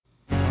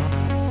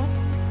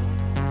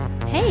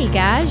Hey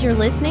guys, you're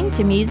listening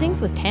to Musings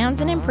with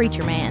Townsend and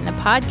Preacher Man, the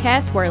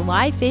podcast where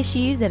life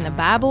issues and the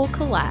Bible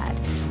collide.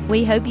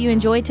 We hope you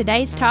enjoy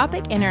today's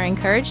topic and are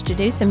encouraged to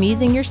do some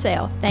musing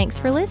yourself. Thanks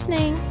for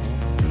listening.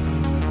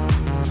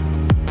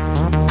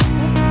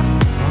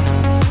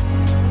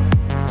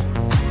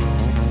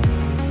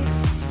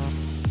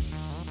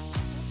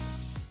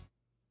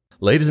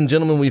 Ladies and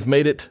gentlemen, we've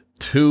made it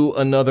to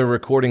another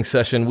recording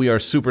session. We are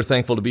super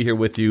thankful to be here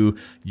with you.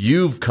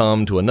 You've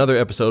come to another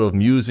episode of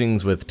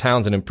Musings with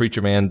Townsend and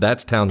Preacher Man.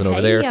 That's Townsend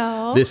over there.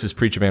 Y'all. This is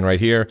Preacher Man right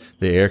here.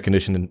 The air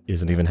conditioning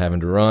isn't even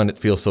having to run. It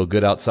feels so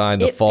good outside.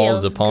 The fall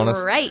is upon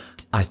us. Great.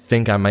 I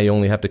think I may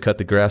only have to cut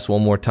the grass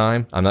one more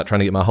time. I'm not trying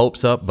to get my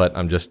hopes up, but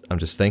I'm just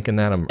thinking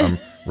that. I'm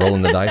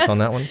rolling the dice on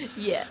that one.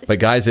 Yes. But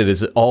guys, it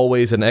is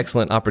always an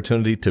excellent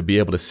opportunity to be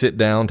able to sit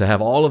down, to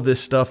have all of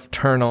this stuff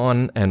turn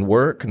on and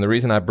work. And the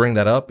reason I bring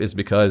that up is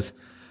because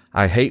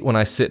I hate when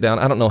I sit down.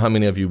 I don't know how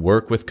many of you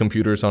work with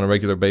computers on a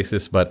regular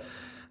basis, but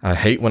I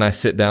hate when I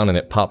sit down and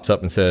it pops up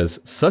and says,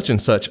 such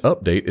and such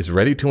update is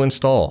ready to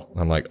install.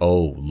 I'm like,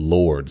 oh,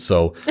 Lord.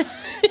 So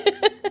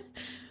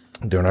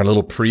during our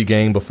little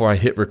pregame before I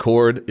hit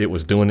record, it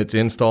was doing its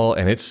install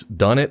and it's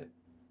done it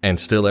and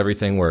still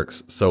everything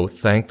works. So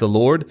thank the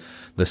Lord.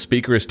 The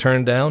speaker is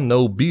turned down.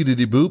 No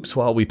beedity boops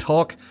while we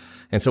talk.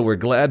 And so we're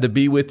glad to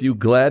be with you.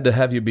 Glad to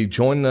have you be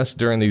joining us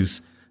during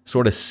these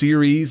sort of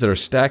series that are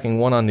stacking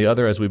one on the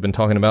other, as we've been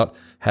talking about,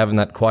 having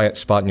that quiet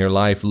spot in your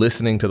life,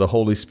 listening to the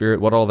Holy Spirit,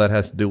 what all that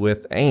has to do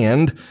with.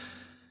 And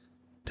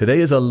today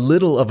is a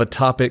little of a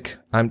topic.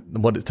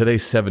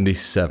 Today's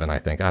 77, I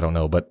think. I don't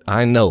know, but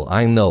I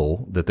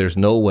know that there's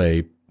no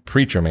way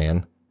Preacher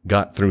Man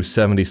got through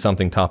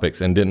 70-something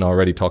topics and didn't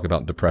already talk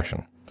about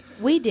depression.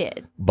 We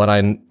did. But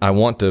I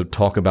want to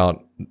talk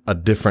about a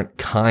different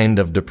kind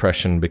of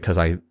depression because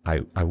I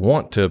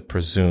want to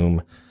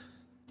presume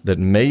that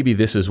maybe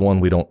this is one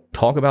we don't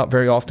talk about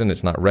very often.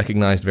 It's not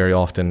recognized very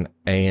often.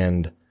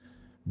 And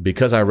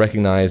because I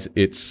recognize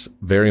it's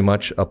very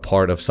much a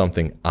part of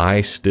something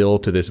I still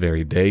to this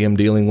very day am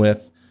dealing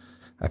with,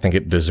 I think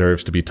it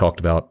deserves to be talked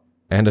about,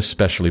 and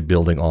especially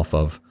building off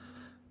of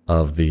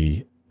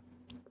the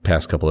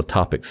past couple of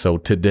topics. So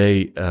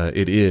today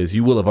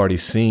you will have already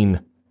seen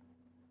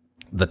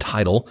the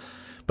title,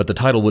 but the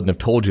title wouldn't have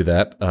told you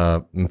that.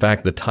 In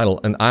fact, the title,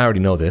 and I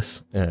already know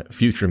this,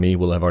 future me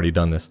will have already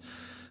done this.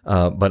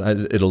 But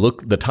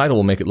the title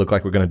will make it look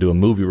like we're going to do a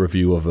movie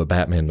review of a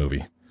Batman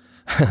movie.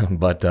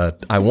 But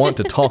I want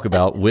to talk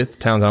about with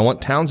Townsend. I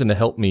want Townsend to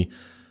help me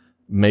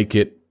make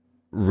it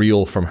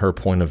real from her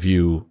point of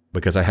view,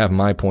 because I have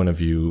my point of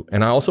view.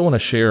 And I also want to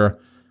share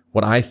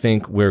what I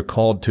think we're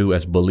called to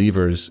as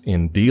believers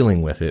in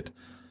dealing with it,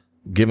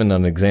 given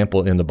an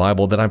example in the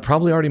Bible that I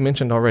probably already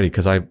mentioned already,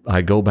 because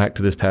I go back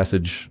to this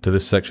passage, to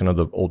this section of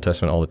the Old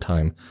Testament all the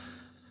time.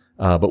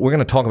 But we're going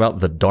to talk about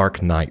the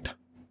Dark Knight.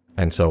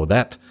 And so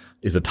that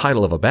is the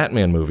title of a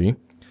Batman movie.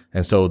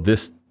 And so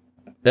this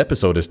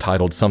episode is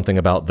titled something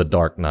about the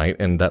Dark Knight,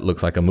 and that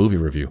looks like a movie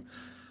review.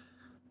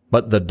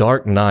 But the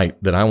Dark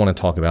Knight that I want to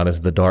talk about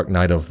is the Dark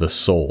Night of the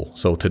soul.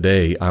 So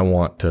today I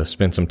want to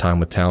spend some time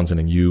with Townsend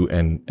and you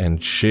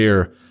and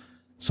share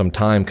some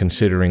time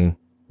considering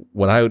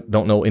what I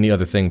don't know any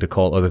other thing to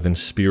call other than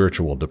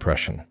spiritual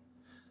depression.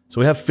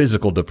 So we have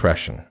physical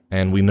depression,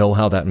 and we know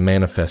how that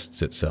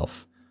manifests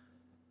itself.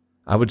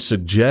 I would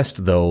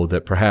suggest, though,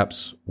 that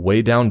perhaps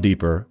way down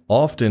deeper,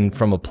 often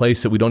from a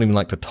place that we don't even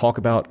like to talk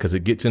about because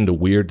it gets into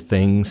weird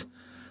things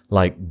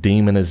like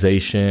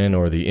demonization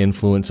or the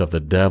influence of the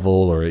devil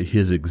or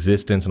his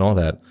existence and all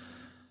that.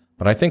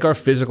 But I think our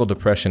physical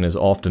depression is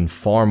often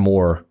far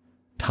more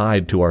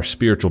tied to our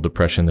spiritual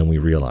depression than we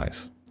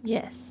realize.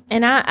 Yes.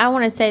 And I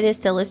want to say this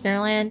to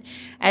Listenerland.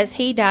 As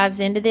he dives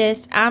into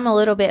this, I'm a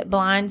little bit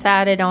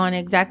blindsided on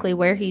exactly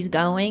where he's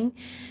going.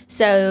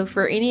 So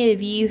for any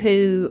of you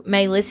who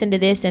may listen to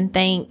this and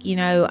think,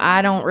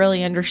 I don't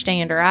really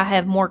understand or I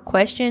have more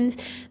questions,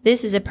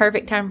 this is a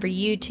perfect time for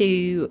you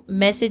to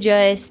message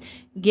us,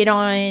 get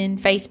on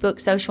Facebook,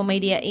 social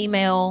media,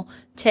 email,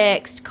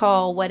 text,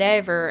 call,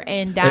 whatever,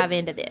 and dive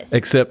into this.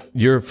 Except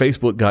your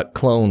Facebook got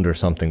cloned or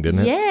something,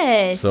 didn't it?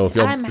 Yes, so if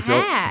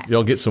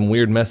y'all get some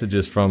weird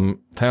messages from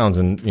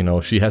Townsend,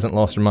 she hasn't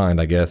lost her mind,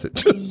 I guess.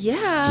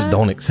 Just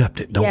don't accept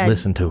it. Don't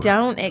listen to her.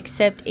 Don't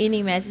accept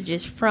any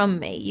messages from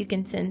me. You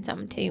can send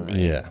some to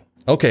me. Yeah.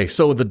 Okay,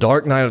 so the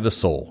Dark Night of the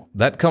Soul.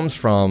 That comes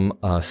from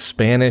a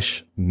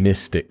Spanish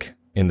mystic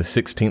in the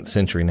 16th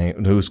century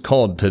who's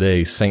called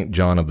today Saint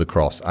John of the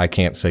Cross. I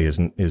can't say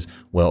his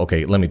well,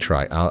 okay, let me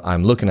try.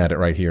 I'm looking at it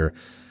right here.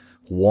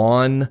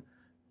 Juan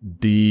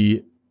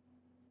de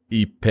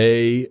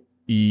Ipe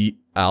y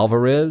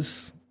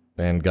Alvarez.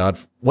 And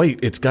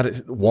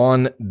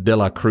Juan de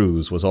la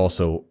Cruz was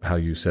also how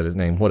you said his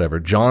name, whatever.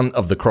 John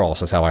of the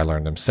Cross is how I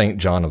learned him. Saint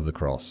John of the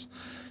Cross.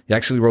 He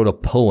actually wrote a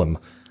poem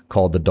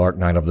called The Dark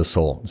Night of the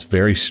Soul. It's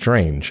very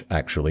strange,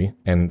 actually.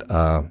 And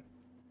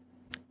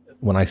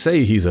when I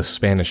say he's a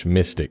Spanish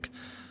mystic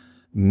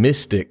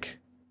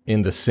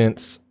in the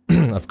sense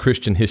of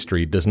Christian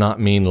history does not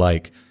mean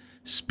like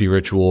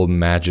spiritual,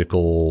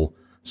 magical,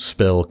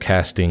 spell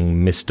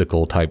casting,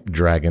 mystical type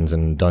dragons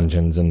and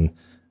dungeons and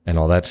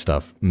all that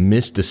stuff.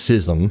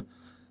 Mysticism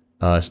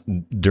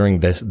during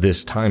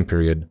this time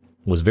period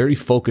was very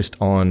focused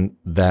on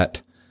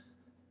that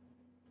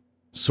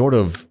sort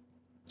of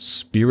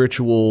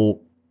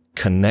spiritual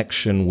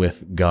connection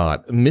with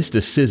God.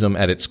 Mysticism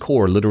at its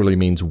core literally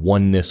means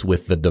oneness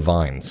with the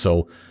divine.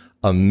 So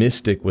a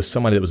mystic was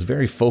somebody that was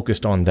very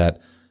focused on that,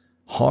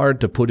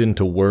 hard to put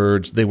into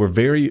words.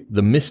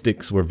 The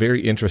mystics were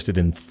very interested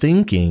in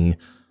thinking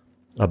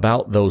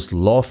about those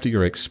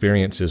loftier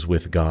experiences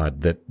with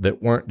God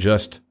that weren't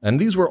just, and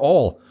these were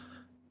all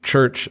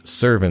church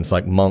servants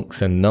like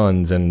monks and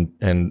nuns and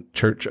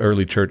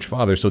early church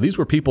fathers. So these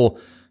were people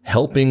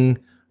helping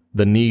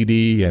the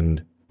needy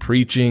and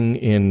preaching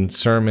in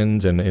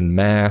sermons and in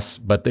mass,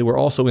 but they were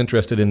also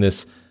interested in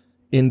this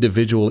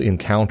individual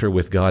encounter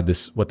with God,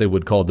 this what they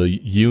would call the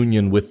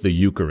union with the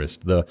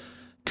Eucharist, the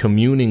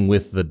communing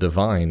with the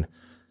divine.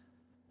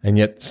 And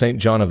yet St.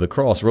 John of the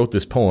Cross wrote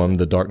this poem,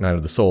 The Dark Night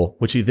of the Soul,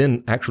 which he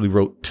then actually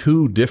wrote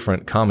 2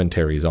 different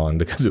commentaries on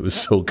because it was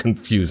so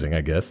confusing,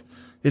 I guess.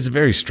 It's a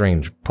very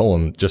strange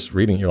poem. Just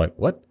reading it, you're like,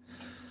 what?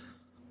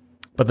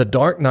 But The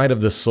Dark Night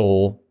of the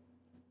Soul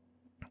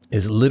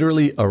is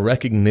literally a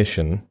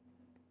recognition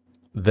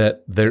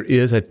that there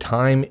is a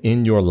time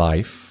in your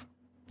life,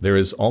 there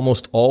is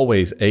almost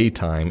always a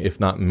time, if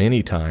not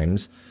many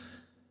times,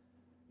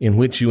 in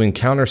which you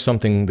encounter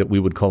something that we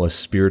would call a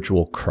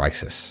spiritual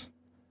crisis.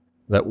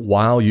 That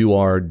while you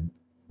are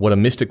what a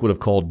mystic would have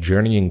called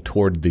journeying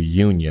toward the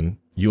union,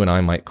 you and I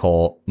might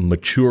call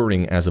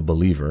maturing as a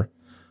believer,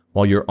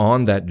 while you're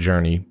on that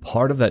journey,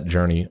 part of that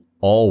journey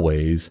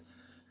always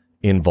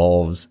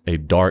involves a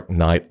dark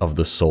night of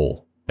the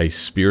soul, a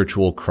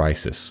spiritual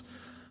crisis.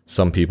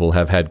 Some people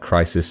have had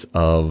crisis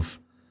of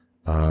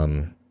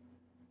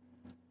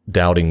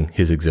doubting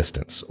his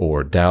existence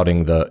or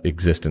doubting the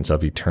existence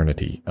of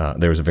eternity.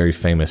 There was a very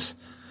famous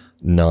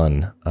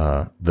nun,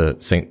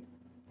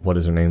 what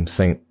is her name?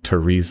 Saint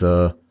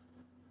Teresa,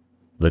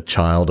 the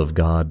child of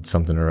God,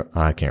 something, or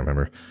I can't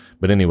remember.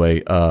 But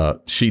anyway,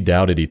 she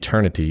doubted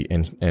eternity,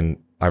 and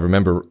I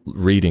remember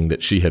reading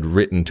that she had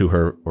written to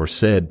her or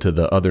said to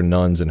the other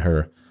nuns in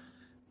her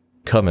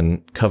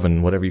coven,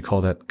 whatever you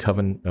call that,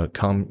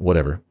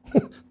 whatever,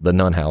 the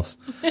nun house.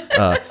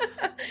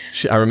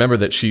 I remember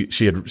that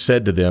she had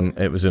said to them,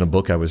 it was in a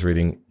book I was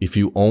reading, if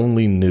you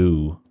only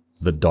knew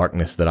the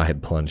darkness that I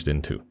had plunged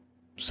into.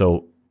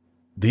 So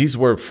these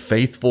were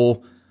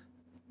faithful,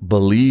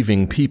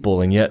 believing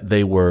people, and yet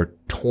they were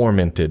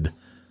tormented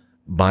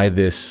by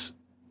this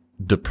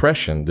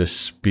depression, this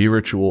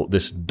spiritual,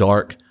 this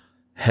dark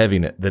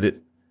heaviness,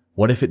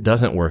 what if it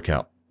doesn't work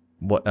out?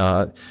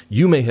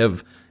 You may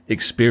have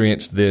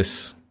experienced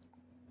this.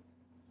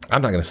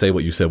 I'm not going to say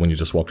what you said when you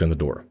just walked in the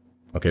door.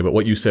 Okay, but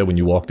what you said when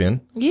you walked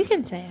in? You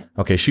can say it.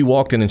 Okay, she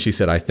walked in and she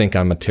said, I think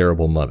I'm a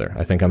terrible mother.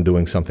 I think I'm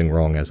doing something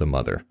wrong as a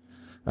mother.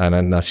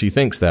 And now she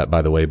thinks that,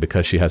 by the way,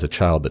 because she has a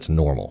child that's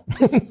normal.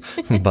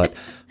 But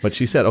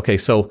she said, okay,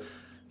 so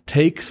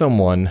take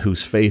someone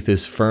whose faith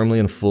is firmly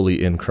and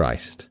fully in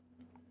Christ,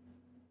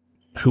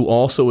 who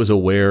also is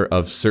aware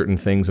of certain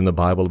things in the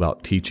Bible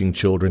about teaching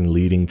children,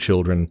 leading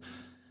children,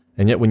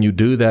 and yet when you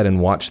do that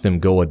and watch them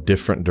go a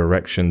different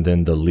direction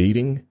than the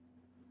leading,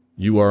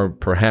 you are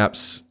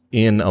perhaps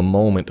in a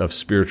moment of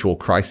spiritual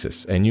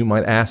crisis, and you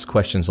might ask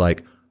questions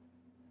like,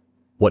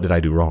 what did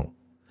I do wrong?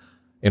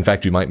 In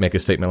fact, you might make a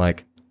statement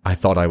like, I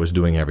thought I was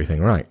doing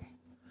everything right.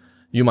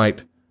 You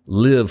might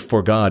live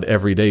for God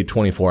every day,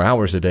 24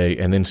 hours a day,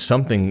 and then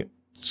something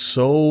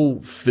so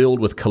filled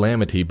with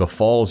calamity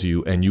befalls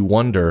you, and you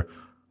wonder,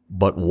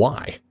 but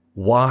why?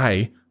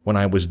 Why, when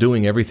I was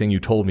doing everything you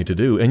told me to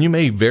do, and you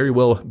may very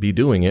well be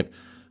doing it,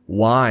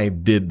 why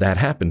did that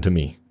happen to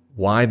me?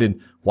 Why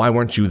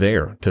weren't you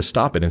there to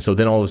stop it? And so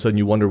then all of a sudden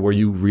you wonder, were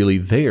you really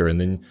there? And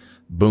then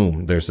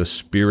boom, there's a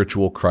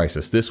spiritual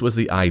crisis. This was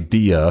the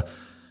idea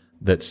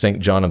that St.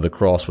 John of the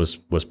Cross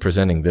was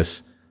presenting,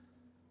 this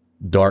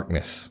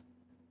darkness,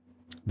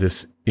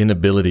 this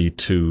inability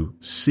to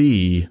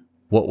see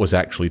what was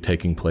actually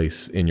taking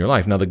place in your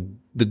life. Now,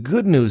 the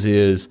good news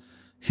is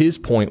his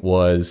point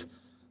was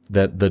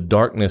that the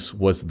darkness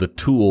was the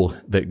tool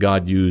that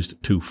God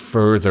used to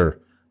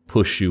further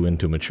push you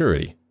into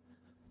maturity.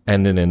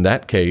 And then in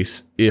that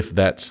case, if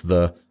that's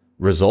the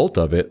result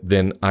of it,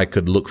 then I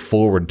could look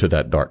forward to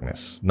that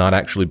darkness, not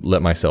actually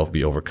let myself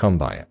be overcome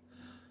by it.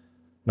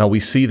 Now, we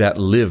see that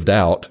lived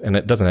out, and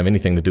it doesn't have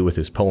anything to do with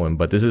his poem,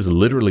 but this is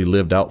literally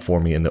lived out for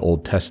me in the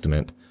Old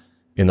Testament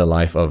in the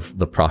life of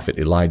the prophet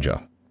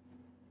Elijah.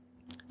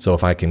 So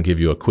if I can give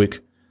you a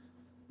quick,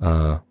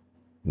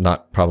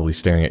 not probably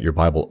staring at your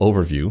Bible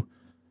overview,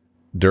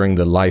 during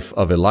the life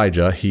of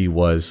Elijah, he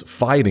was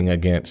fighting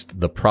against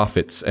the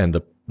prophets and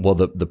the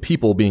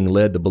people being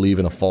led to believe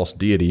in a false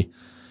deity.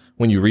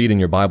 When you read in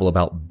your Bible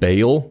about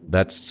Baal,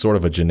 that's sort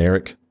of a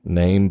generic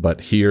name, but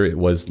here it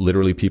was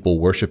literally people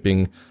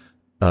worshiping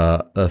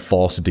a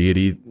false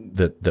deity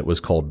that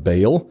was called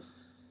Baal.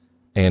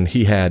 And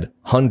he had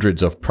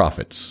hundreds of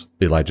prophets,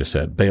 Elijah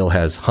said. Baal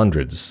has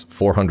hundreds,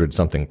 400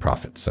 something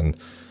prophets.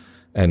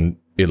 And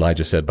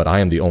Elijah said, but I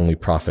am the only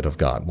prophet of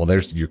God. Well,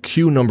 there's your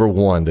cue number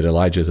one that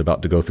Elijah is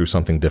about to go through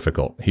something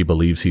difficult. He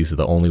believes he's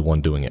the only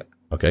one doing it.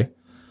 Okay?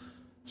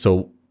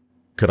 So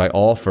could I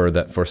offer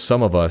that for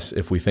some of us,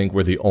 if we think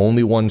we're the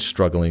only one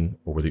struggling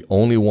or we're the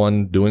only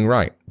one doing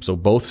right, so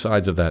both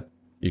sides of that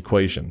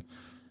equation,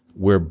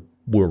 we're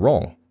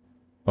wrong.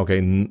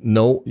 Okay?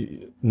 No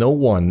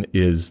one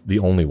is the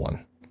only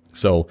one.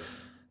 So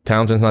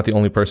Townsend's not the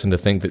only person to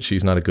think that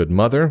she's not a good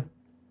mother.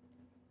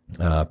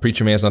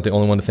 Preacher Man's not the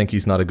only one to think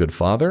he's not a good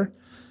father.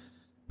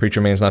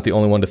 Preacher Man's not the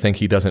only one to think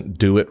he doesn't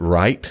do it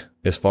right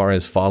as far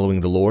as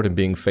following the Lord and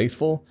being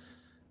faithful.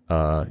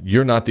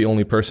 You're not the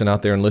only person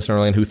out there in listener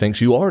land who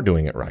thinks you are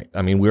doing it right.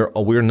 I mean,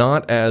 we're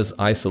not as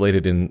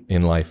isolated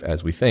in life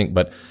as we think.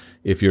 But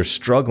if you're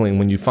struggling,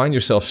 when you find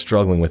yourself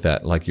struggling with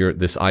that, like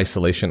this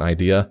isolation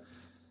idea,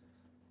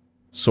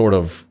 sort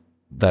of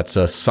that's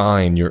a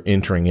sign you're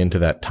entering into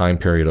that time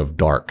period of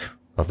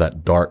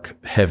that dark,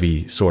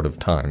 heavy sort of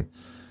time.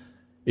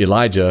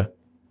 Elijah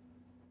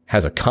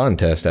has a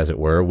contest, as it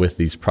were, with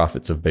these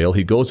prophets of Baal.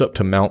 He goes up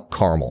to Mount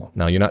Carmel.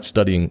 Now, you're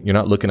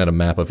not looking at a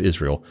map of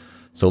Israel.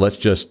 So let's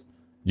just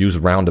use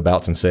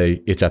roundabouts and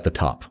say it's at the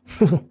top.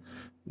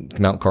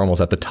 Mount Carmel's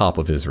at the top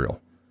of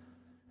Israel.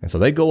 And so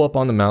they go up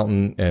on the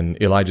mountain,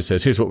 and Elijah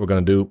says, here's what we're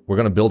going to do. We're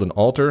going to build an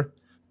altar.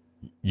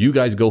 You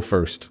guys go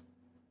first.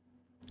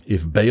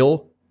 If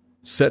Baal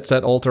sets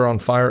that altar on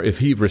fire, if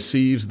he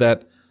receives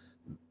that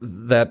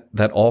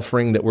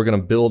offering that we're going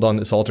to build on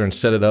this altar and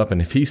set it up,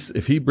 and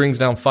if he brings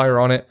down fire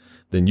on it,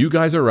 then you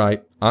guys are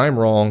right, I'm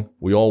wrong,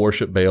 we all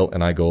worship Baal,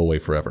 and I go away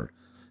forever.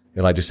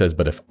 Elijah says,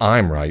 but if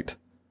I'm right,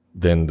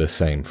 then the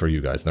same for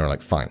you guys. And they're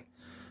like, fine.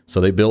 So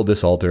they build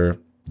this altar,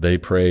 they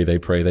pray.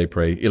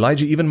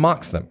 Elijah even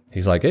mocks them.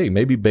 He's like, hey,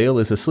 maybe Baal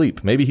is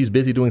asleep. Maybe he's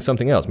busy doing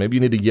something else. Maybe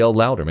you need to yell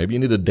louder. Maybe you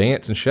need to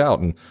dance and shout.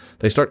 And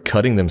they start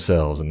cutting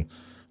themselves and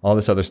all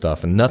this other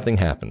stuff, and nothing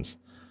happens.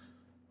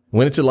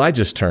 When it's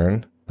Elijah's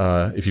turn,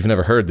 if you've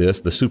never heard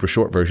this, the super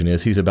short version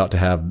is he's about to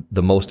have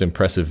the most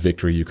impressive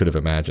victory you could have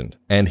imagined.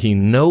 And he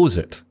knows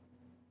it.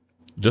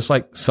 Just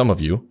like some of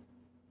you,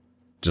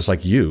 just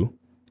like you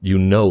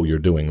know you're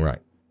doing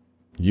right.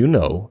 You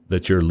know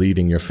that you're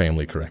leading your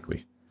family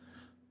correctly.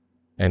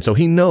 And so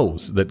he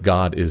knows that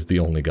God is the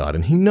only God.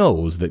 And he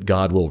knows that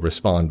God will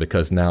respond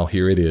because now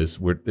here it is.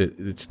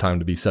 It's time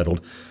to be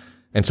settled.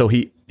 And so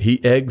he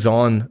eggs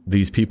on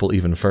these people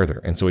even further.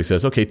 And so he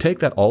says, okay, take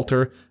that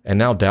altar and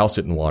now douse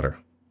it in water.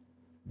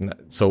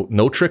 So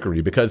no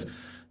trickery, because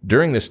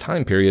during this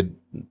time period,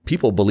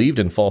 people believed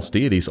in false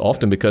deities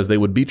often because they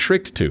would be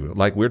tricked to.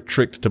 Like we're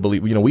tricked to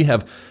believe, we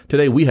have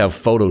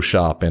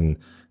Photoshop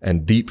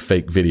and deep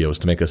fake videos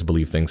to make us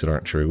believe things that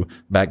aren't true.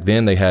 Back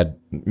then they had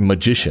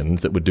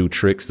magicians that would do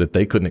tricks that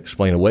they couldn't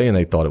explain away and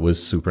they thought it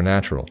was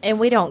supernatural. And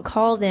we don't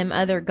call them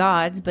other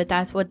gods, but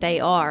that's what they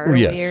are.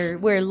 Yes.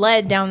 We're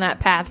led down that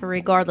path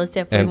regardless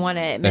if we want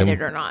to admit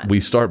it or not. We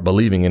start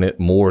believing in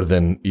it more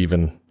than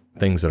even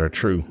things that are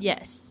true.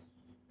 Yes.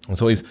 And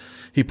so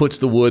he puts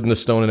the wood and the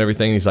stone and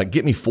everything. And he's like,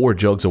 get me 4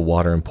 jugs of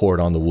water and pour it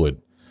on the wood.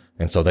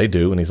 And so they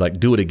do. And he's like,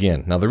 do it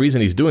again. Now, the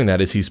reason he's doing that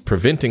is he's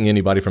preventing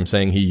anybody from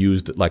saying he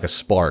used like a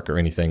spark or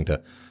anything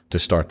to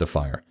start the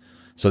fire.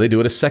 So they do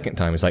it a second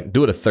time. He's like,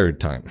 do it a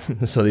third time.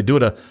 So they do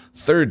it a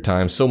third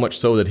time, so much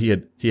so that he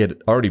had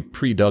already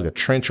pre-dug a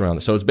trench around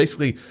it. So it's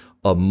basically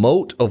a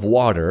moat of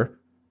water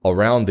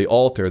around the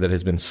altar that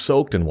has been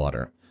soaked in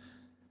water.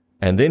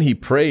 And then he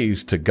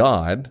prays to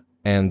God.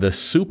 And the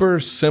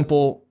super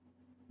simple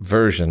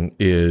version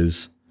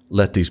is,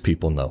 let these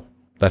people know.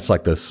 That's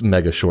like this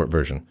mega short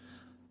version.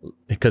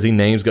 Because he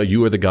names God,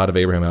 you are the God of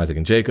Abraham, Isaac,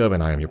 and Jacob,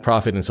 and I am your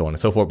prophet, and so on and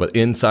so forth. But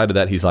inside of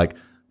that, he's like,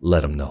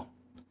 let them know.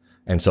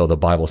 And so the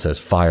Bible says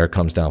fire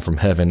comes down from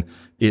heaven.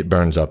 It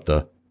burns up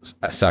the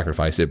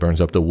sacrifice. It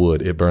burns up the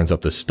wood. It burns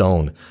up the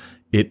stone.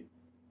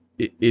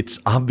 It's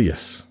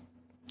obvious.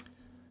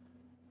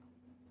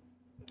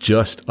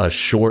 Just a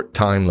short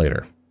time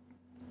later,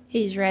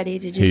 he's ready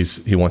to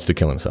just... He wants to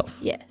kill himself.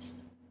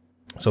 Yes.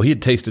 So he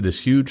had tasted this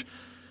huge,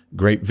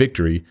 great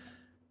victory.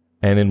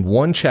 And in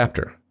one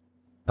chapter,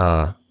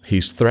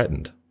 he's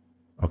threatened.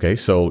 Okay,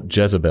 so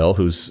Jezebel,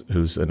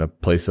 who's in a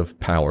place of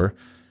power,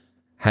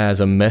 has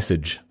a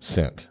message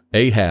sent.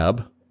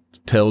 Ahab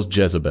tells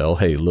Jezebel,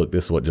 hey, look,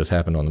 this is what just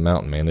happened on the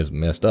mountain, man. This is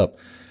messed up.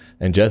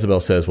 And Jezebel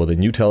says, well,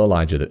 then you tell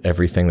Elijah that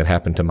everything that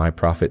happened to my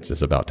prophets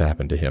is about to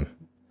happen to him.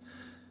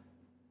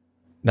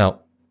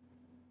 Now,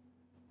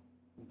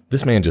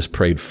 this man just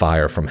prayed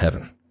fire from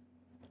heaven,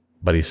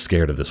 but he's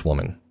scared of this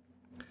woman.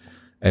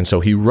 And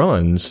so he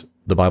runs,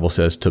 the Bible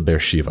says, to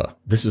Beersheba.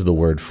 This is the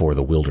word for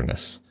the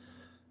wilderness.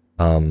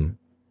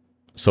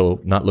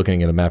 So not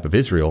looking at a map of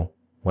Israel,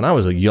 when I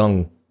was a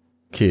young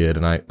kid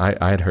and I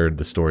had heard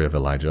the story of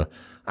Elijah,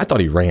 I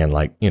thought he ran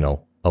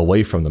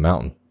away from the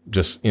mountain,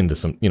 just into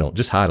some,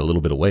 just hide a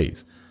little bit of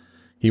ways.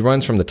 He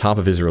runs from the top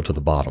of Israel to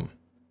the bottom.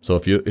 So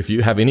if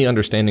you have any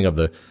understanding of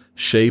the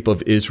shape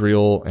of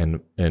Israel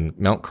and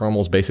Mount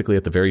Carmel's basically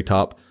at the very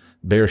top,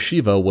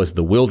 Beersheba was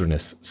the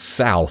wilderness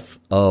south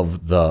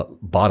of the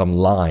bottom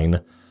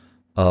line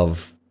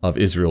of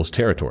Israel's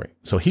territory.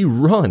 So he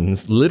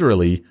runs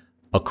literally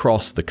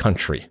across the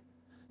country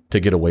to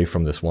get away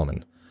from this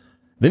woman.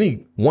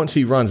 Then once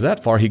he runs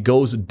that far, he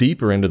goes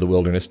deeper into the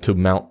wilderness to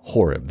Mount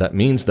Horeb. That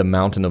means the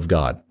mountain of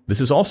God. This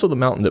is also the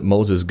mountain that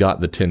Moses got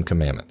the 10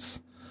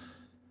 Commandments.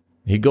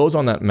 He goes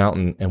on that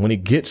mountain, and when he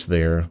gets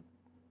there,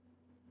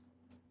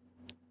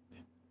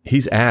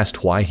 he's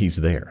asked why he's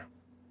there.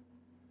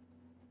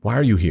 Why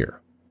are you here?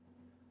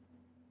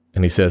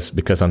 And he says,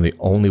 because I'm the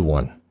only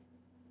one.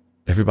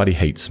 Everybody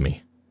hates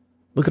me.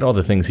 Look at all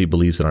the things he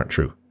believes that aren't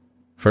true.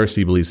 First,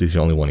 he believes he's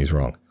the only one. He's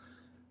wrong.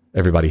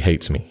 Everybody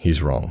hates me.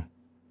 He's wrong.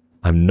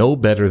 I'm no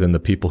better than the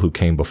people who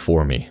came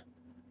before me.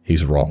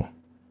 He's wrong.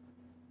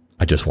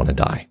 I just want to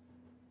die.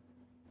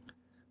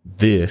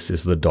 This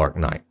is the dark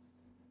night.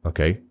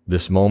 Okay?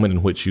 This moment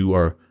in which you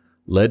are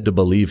led to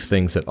believe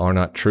things that are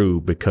not true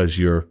because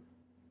you're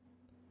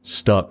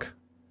stuck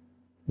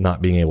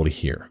not being able to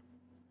hear.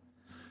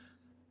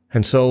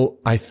 And so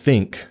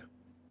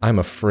I'm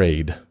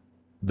afraid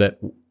that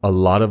a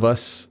lot of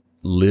us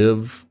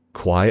live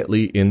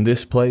quietly in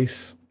this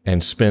place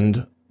and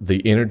spend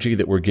the energy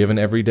that we're given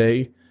every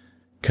day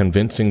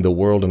convincing the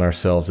world and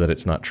ourselves that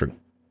it's not true,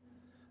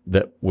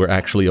 that we're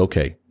actually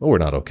okay. Well, we're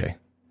not okay.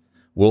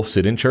 We'll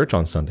sit in church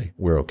on Sunday.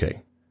 We're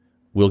okay.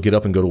 We'll get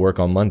up and go to work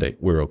on Monday.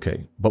 We're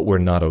okay. But we're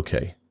not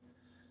okay.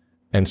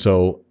 And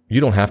so you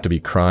don't have to be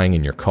crying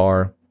in your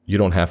car. You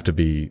don't have to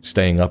be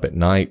staying up at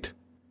night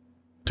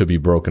to be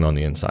broken on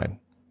the inside.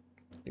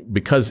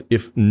 Because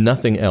if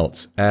nothing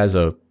else, as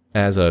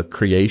a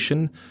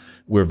creation,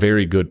 we're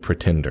very good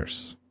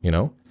pretenders, you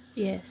know?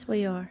 Yes,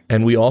 we are.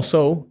 And we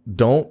also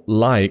don't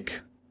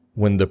like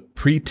when the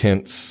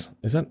pretense,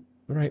 is that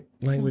the right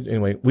language?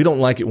 Anyway, we don't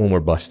like it when we're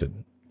busted.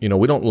 You know,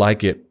 we don't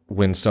like it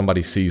when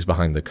somebody sees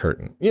behind the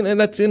curtain. You know, and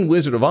that's in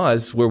Wizard of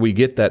Oz where we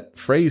get that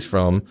phrase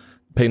from,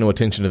 pay no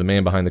attention to the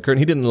man behind the curtain.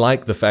 He didn't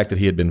like the fact that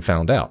he had been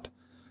found out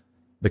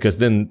because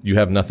then you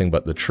have nothing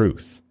but the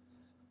truth.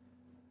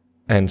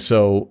 And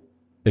so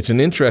it's an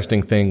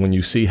interesting thing when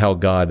you see how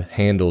God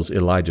handles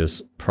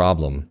Elijah's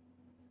problem.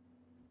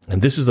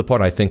 And this is the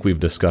part I think we've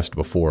discussed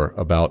before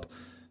about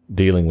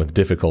dealing with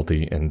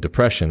difficulty and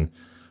depression.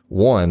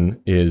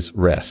 One is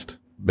rest,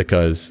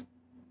 because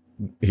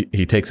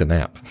he takes a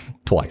nap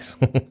twice.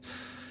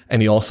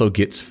 And he also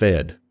gets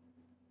fed.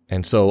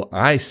 And so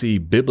I see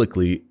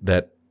biblically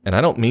that, and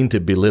I don't mean to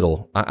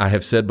belittle, I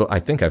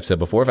think I've said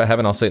before, if I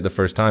haven't, I'll say it the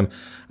first time,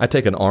 I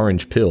take an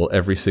orange pill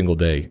every single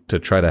day to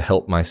try to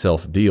help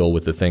myself deal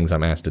with the things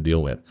I'm asked to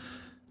deal with.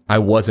 I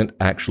wasn't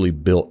actually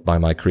built by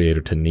my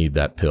Creator to need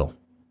that pill.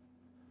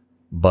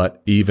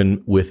 But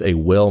even with a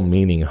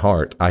well-meaning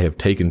heart, I have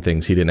taken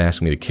things he didn't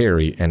ask me to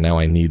carry, and now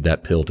I need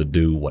that pill to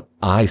do what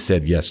I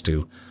said yes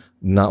to,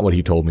 not what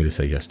he told me to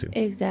say yes to.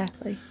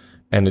 Exactly.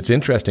 And it's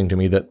interesting to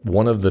me that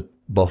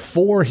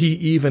before he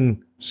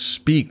even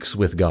speaks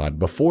with God,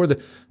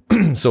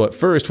 so at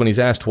first when he's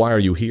asked, why are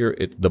you here?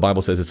 The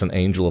Bible says it's an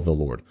angel of the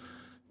Lord.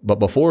 But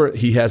before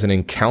he has an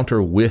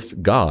encounter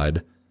with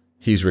God,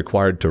 he's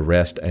required to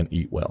rest and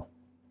eat well.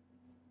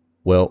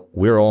 Well,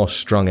 we're all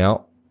strung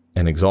out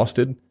and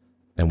exhausted,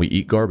 and we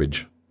eat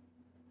garbage.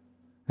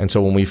 And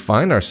so when we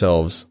find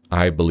ourselves,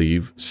 I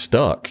believe,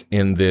 stuck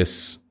in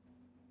this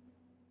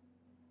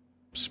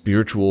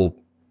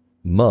spiritual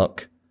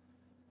muck,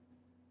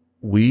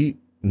 we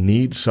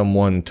need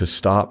someone to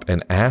stop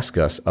and ask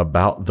us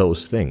about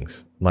those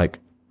things. Like,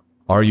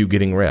 are you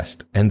getting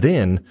rest? And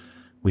then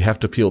we have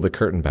to peel the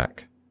curtain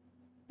back.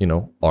 You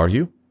know, are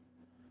you?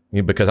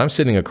 Because I'm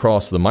sitting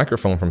across the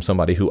microphone from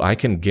somebody who I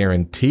can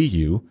guarantee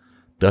you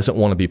doesn't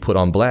want to be put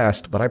on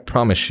blast, but I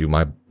promise you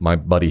my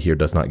buddy here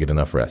does not get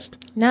enough rest.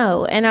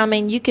 No, and I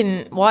mean, you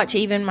can watch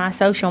even my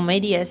social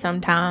media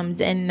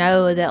sometimes and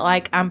know that,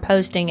 like, I'm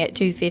posting at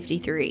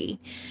 2:53,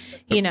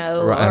 you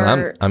know.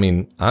 Right,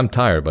 and I'm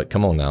tired, but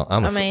come on now.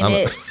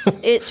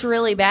 It's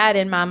really bad,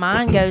 and my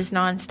mind goes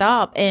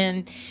nonstop,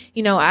 and,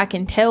 you know, I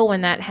can tell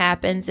when that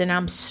happens, and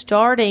I'm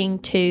starting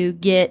to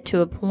get to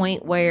a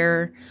point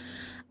where,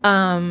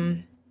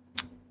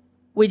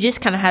 we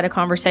just kind of had a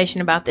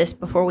conversation about this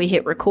before we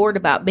hit record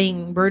about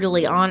being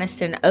brutally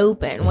honest and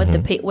open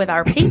with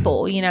our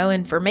people, you know.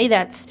 And for me,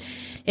 that's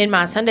in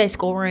my Sunday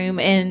school room.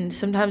 And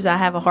sometimes I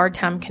have a hard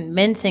time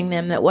convincing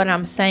them that what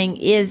I'm saying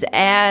is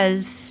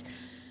as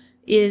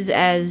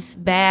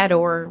bad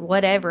or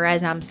whatever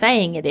as I'm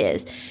saying it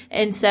is.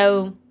 And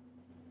so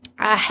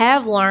I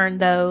have learned,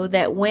 though,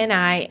 that when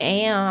I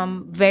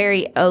am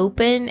very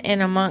open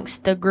and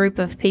amongst the group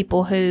of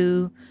people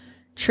who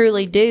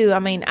truly do. I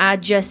mean, I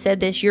just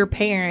said this, your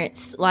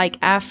parents, like,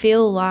 I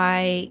feel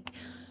like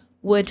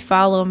would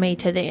follow me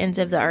to the ends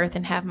of the earth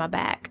and have my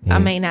back. I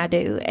mean, I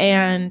do.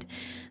 And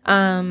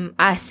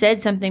I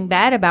said something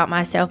bad about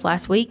myself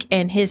last week,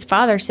 and his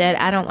father said,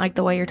 I don't like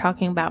the way you're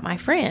talking about my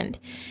friend.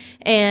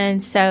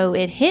 And so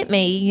it hit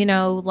me, you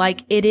know,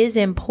 like, it is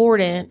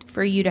important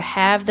for you to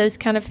have those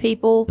kind of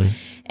people.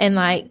 And,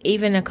 like,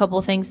 even a couple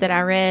of things that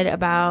I read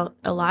about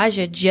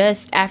Elijah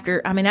just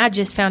after, I mean, I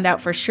just found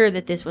out for sure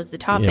that this was the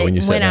topic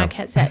when I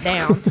sat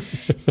down.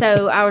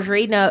 So I was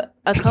reading a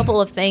couple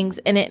of things,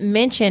 and it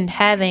mentioned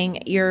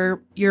having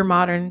your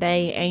modern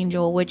day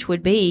angel, which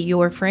would be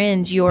your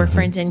friends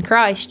in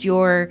Christ,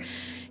 your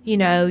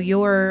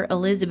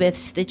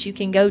Elizabeths that you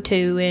can go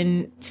to,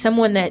 and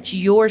someone that's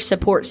your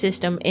support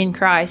system in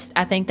Christ.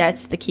 I think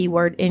that's the key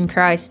word, in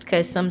Christ,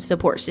 because some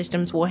support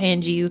systems will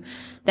hand you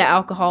the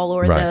alcohol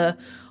or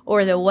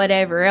the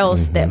whatever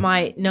else that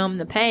might numb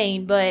the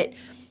pain. But,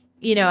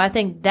 I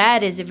think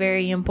that is a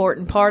very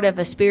important part of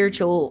a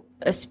spiritual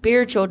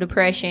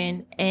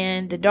depression,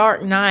 and the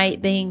dark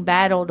night being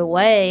battled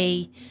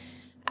away.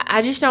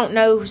 I just don't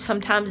know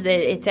sometimes that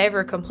it's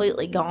ever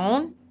completely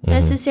gone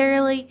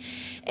necessarily.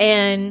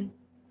 And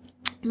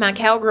my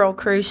Cowgirl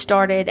crew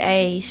started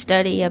a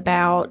study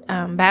about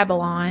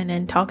Babylon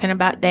and talking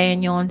about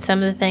Daniel and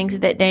some of the things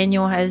that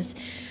Daniel has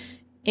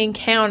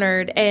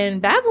encountered.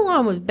 And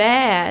Babylon was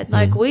bad.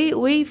 Like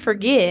we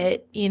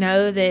forget,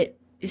 that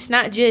it's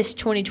not just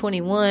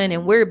 2021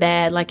 and we're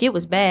bad. Like it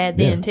was bad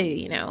then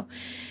too,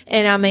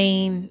 And I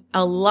mean,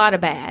 a lot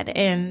of bad.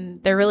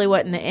 And there really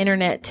wasn't the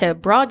internet to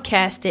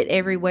broadcast it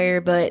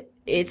everywhere, but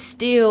it's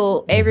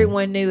still,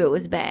 everyone knew it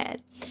was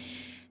bad.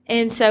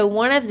 And so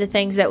one of the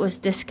things that was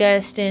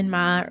discussed in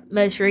my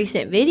most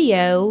recent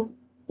video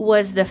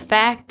was the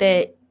fact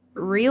that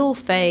real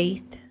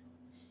faith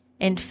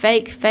and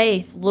fake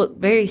faith look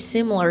very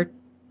similar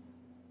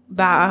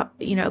by,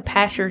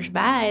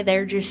 passers-by.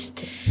 They're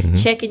just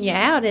checking you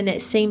out, and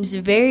it seems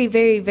very,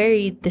 very,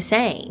 very the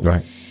same.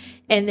 Right.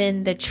 And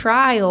then the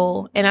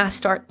trial, and I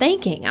start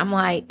thinking, I'm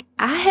like,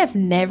 I have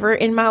never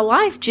in my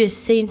life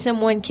just seen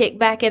someone kick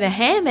back in a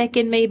hammock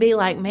and me be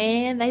like,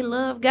 man, they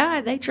love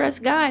God, they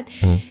trust God.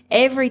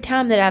 Every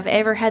time that I've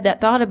ever had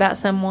that thought about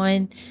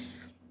someone,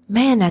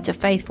 man, that's a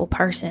faithful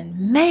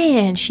person.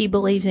 Man, she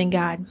believes in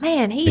God.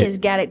 Man, he has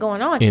got it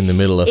going on. In the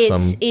middle of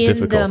some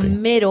difficulty. In the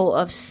middle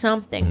of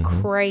something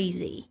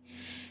crazy.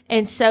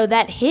 And so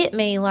that hit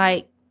me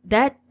like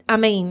that. I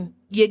mean,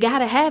 you got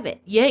to have it.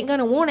 You ain't going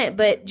to want it.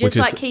 But just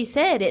like he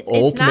said,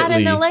 it's not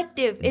an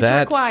elective. It's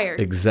required.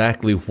 That's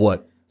exactly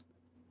what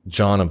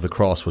John of the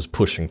Cross was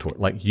pushing toward.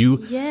 Like, you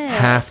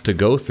have to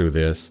go through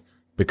this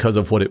because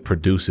of what it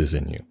produces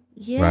in you.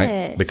 Yes.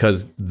 Right?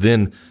 Because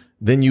then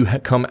you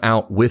come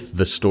out with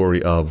the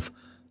story of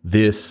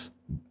this.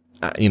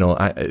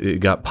 It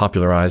got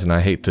popularized, and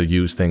I hate to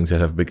use things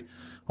that have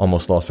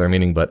almost lost their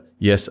meaning. But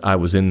yes, I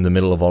was in the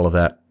middle of all of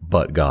that,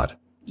 but God.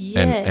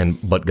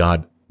 Yes. But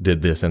God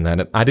did this and that.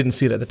 And I didn't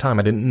see it at the time.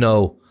 I didn't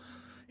know.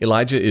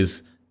 Elijah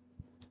is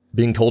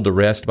being told to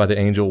rest by the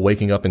angel,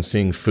 waking up and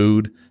seeing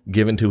food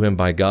given to him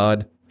by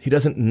God. He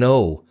doesn't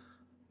know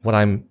what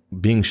I'm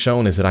being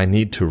shown is that I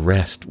need to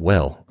rest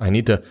well. I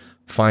need to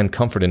find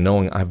comfort in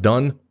knowing I've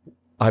done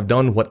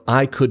what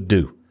I could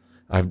do.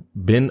 I've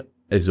been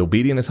as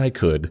obedient as I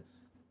could.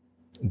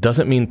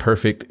 Doesn't mean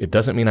perfect. It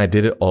doesn't mean I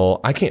did it all.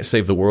 I can't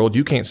save the world.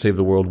 You can't save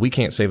the world. We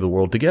can't save the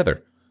world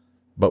together.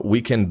 But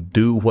we can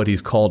do what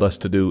he's called us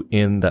to do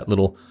in that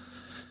little...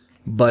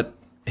 But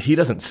he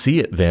doesn't see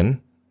it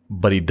then,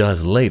 but he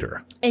does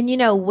later. And,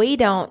 we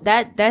don't...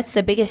 That's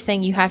the biggest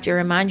thing you have to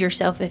remind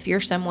yourself if you're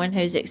someone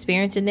who's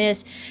experiencing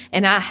this.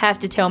 And I have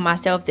to tell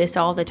myself this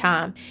all the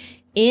time.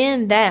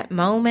 In that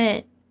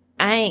moment,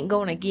 I ain't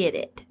going to get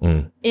it.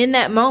 In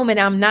that moment,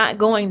 I'm not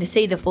going to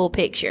see the full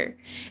picture.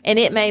 And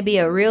it may be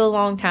a real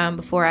long time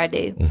before I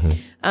do.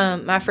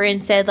 My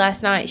friend said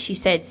last night, she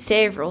said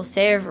several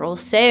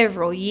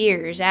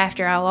years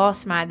after I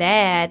lost my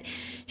dad,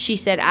 she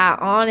said, I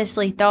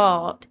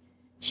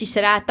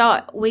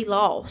thought we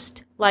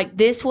lost. Like,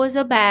 this was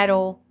a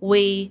battle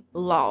we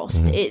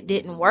lost. It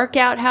didn't work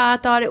out how I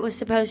thought it was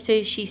supposed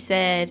to. She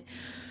said,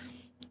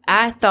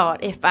 I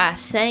thought if I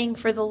sang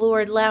for the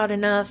Lord loud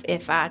enough,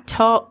 if I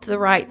talked the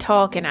right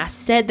talk and I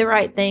said the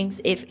right things,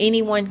 if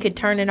anyone could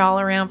turn it all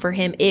around for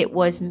him, it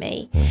was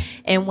me.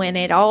 And when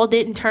it all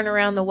didn't turn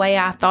around the way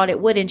I thought it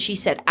would, and she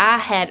said, I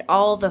had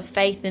all the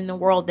faith in the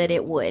world that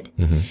it would.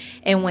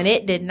 And when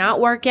it did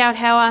not work out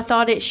how I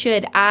thought it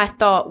should, I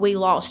thought we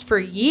lost. For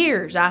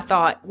years, I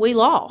thought we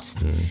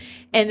lost.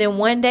 And then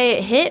one day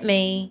it hit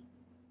me,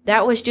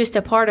 that was just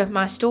a part of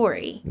my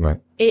story.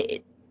 Right.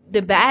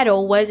 The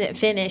battle wasn't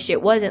finished.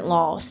 It wasn't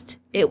lost.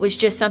 It was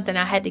just something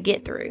I had to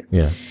get through.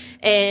 Yeah.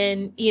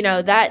 And,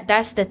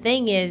 that's the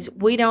thing is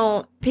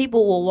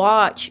people will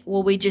watch,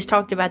 we just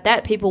talked about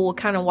that. People will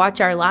kind of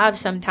watch our lives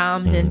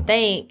sometimes and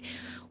think,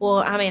 well,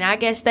 I mean, I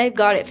guess they've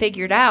got it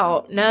figured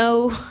out.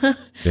 No,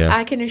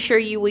 I can assure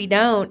you we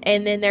don't.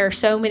 And then there are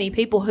so many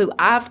people who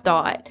I've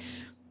thought,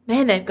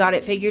 man, they've got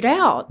it figured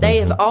out. They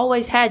have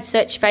always had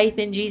such faith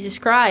in Jesus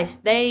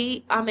Christ.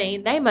 They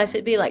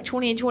must be like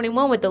 20 and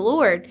 21 with the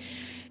Lord.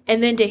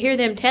 And then to hear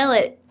them tell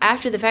it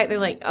after the fact, they're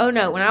like, oh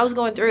no, when I was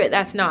going through it,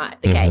 that's not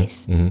the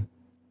case. And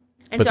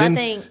but so then, I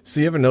think...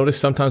 So you ever notice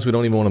sometimes we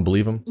don't even want to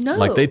believe them? No.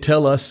 Like, they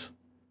tell us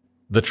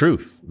the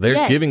truth.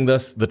 They're giving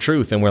us the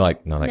truth, and we're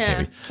like, no, that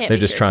can't be. They're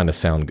just trying to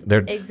sound...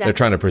 They're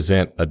trying to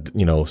present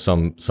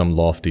some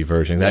lofty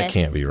version. That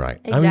can't be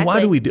right. Exactly. I mean,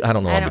 why do we do... I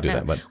don't know why we do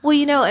that, but...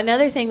 Well,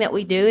 another thing that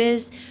we do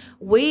is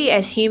we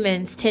as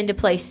humans tend to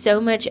place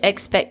so much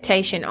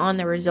expectation on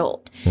the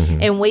result.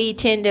 And we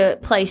tend to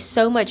place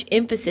so much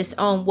emphasis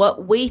on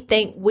what we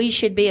think we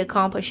should be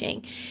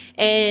accomplishing.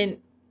 And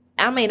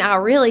I mean, I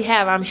really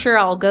have. I'm sure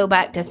I'll go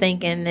back to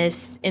thinking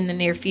this in the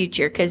near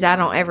future, because I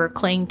don't ever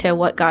cling to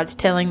what God's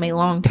telling me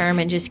long term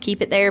and just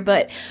keep it there.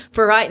 But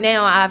for right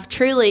now, I've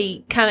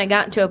truly kind of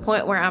gotten to a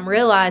point where I'm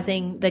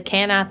realizing the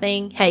can I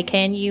thing. Hey,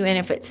 can you? And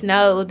if it's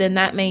no, then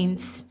that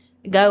means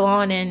go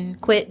on and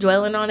quit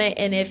dwelling on it.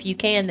 And if you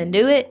can, then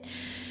do it.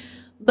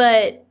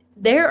 But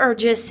there are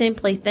just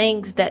simply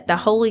things that the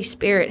Holy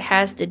Spirit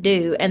has to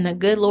do and the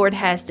good Lord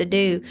has to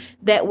do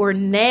that were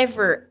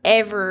never,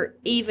 ever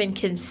even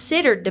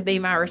considered to be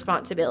my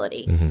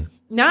responsibility.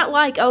 Not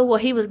like, oh, well,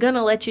 he was going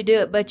to let you do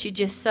it, but you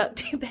just sucked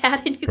too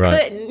bad and you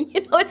couldn't.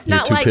 You know, it's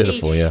not like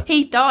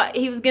he thought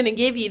he was going to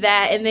give you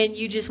that and then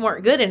you just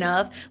weren't good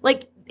enough.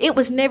 Like, it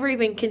was never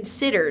even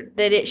considered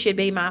that it should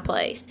be my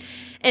place.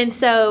 And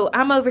so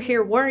I'm over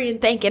here worrying,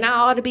 thinking I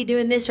ought to be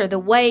doing this, or the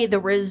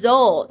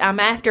result. I'm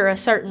after a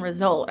certain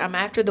result. I'm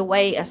after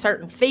a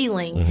certain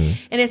feeling.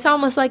 And it's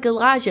almost like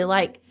Elijah,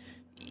 like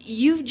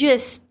you've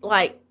just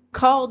like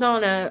called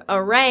on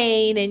a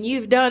rain and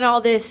you've done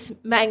all this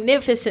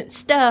magnificent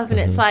stuff. And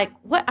it's like,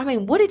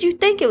 what did you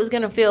think it was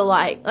going to feel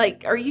like?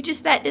 Like, are you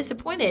just that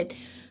disappointed?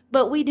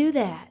 But we do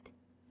that.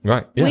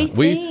 Right. Yeah.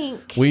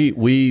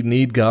 We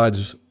need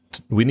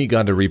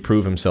God to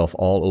reprove himself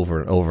all over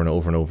and over and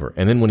over and over.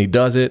 And then when he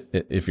does it,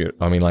 if you're,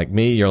 like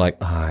me, you're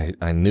like, why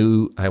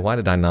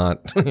did I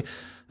not?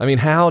 I mean,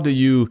 how do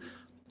you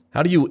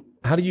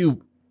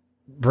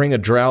bring a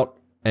drought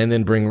and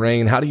then bring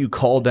rain? How do you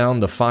call down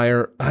the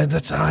fire? I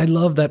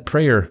love that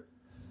prayer.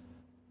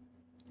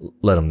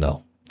 Let him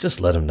know.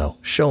 Just let him know.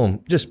 Show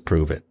him. Just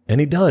prove it. And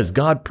he does.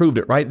 God proved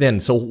it right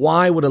then. So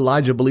why would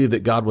Elijah believe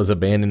that God was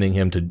abandoning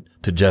him to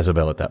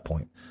Jezebel at that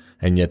point?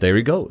 And yet there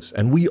he goes.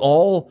 And we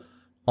all,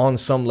 on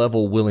some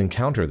level, will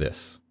encounter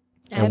this.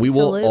 And we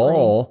will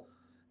all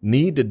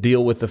need to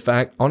deal with the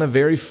fact on a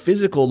very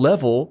physical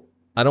level.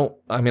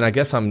 I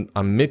guess I'm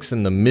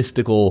mixing the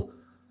mystical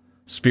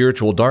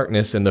spiritual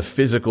darkness and the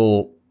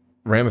physical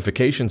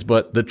ramifications,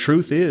 but the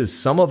truth is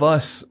some of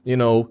us,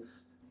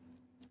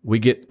 we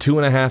get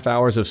 2.5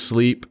 hours of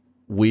sleep.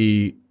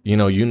 We,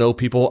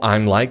 people,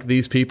 I'm like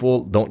these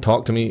people. Don't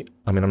talk to me.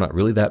 I'm not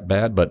really that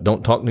bad, but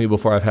don't talk to me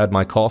before I've had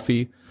my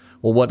coffee.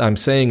 Well, what I'm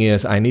saying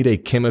is I need a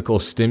chemical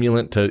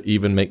stimulant to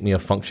even make me a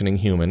functioning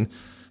human.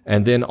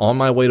 And then on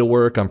my way to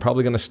work, I'm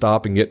probably going to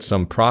stop and get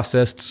some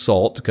processed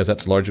salt, because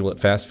that's largely what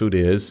fast food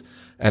is,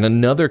 and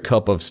another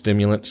cup of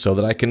stimulant so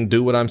that I can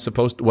do what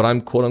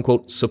I'm quote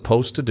unquote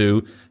supposed to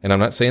do. And I'm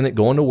not saying that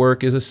going to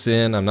work is a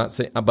sin. I'm not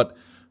saying, but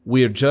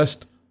we are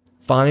just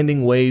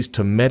finding ways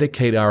to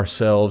medicate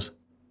ourselves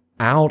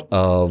out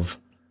of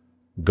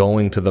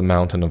going to the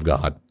mountain of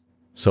God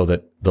so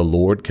that the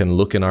Lord can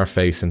look in our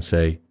face and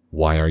say,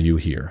 why are you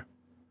here?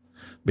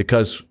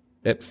 Because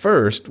at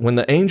first, when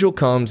the angel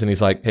comes and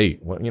he's like, hey,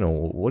 what are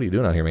you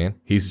doing out here, man?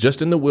 He's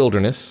just in the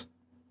wilderness.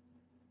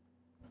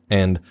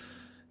 And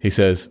he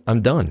says,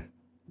 I'm done.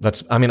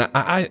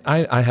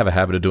 I have a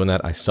habit of doing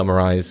that. I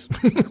summarize.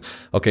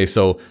 Okay,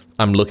 so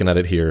I'm looking at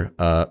it here.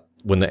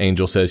 When the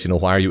angel says,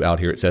 why are you out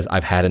here? It says,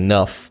 I've had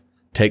enough.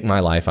 Take my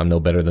life. I'm no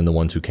better than the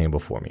ones who came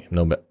before me.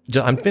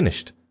 I'm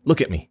finished.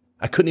 Look at me.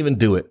 I couldn't even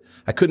do it.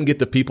 I couldn't get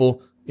the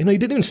people. He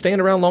didn't even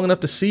stand around long enough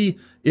to see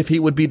if he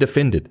would be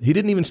defended. He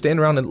didn't even stand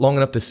around long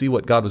enough to see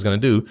what God was going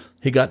to do.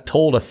 He got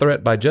told a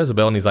threat by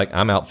Jezebel, and he's like,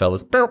 I'm out,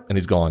 fellas. And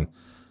he's gone.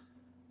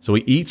 So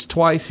he eats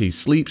twice, he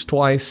sleeps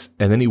twice,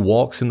 and then he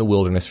walks in the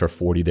wilderness for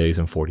 40 days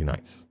and 40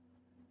 nights.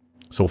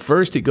 So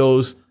first he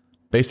goes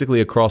basically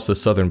across the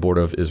southern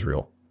border of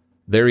Israel.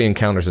 There he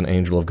encounters an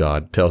angel of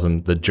God, tells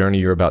him the journey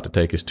you're about to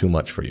take is too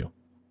much for you.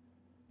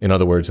 In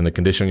other words, in the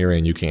condition you're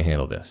in, you can't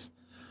handle this.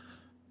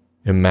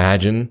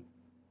 Imagine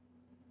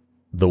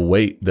the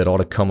weight that ought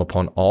to come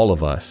upon all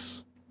of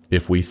us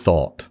if we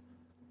thought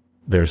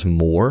there's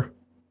more,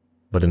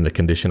 but in the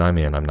condition I'm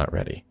in, I'm not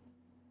ready.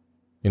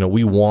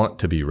 We want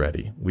to be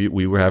ready.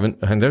 We were having,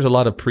 and there's a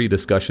lot of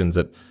pre-discussions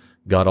that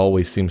God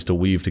always seems to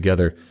weave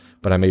together,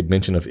 but I made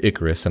mention of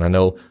Icarus, and I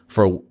know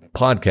for a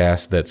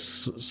podcast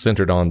that's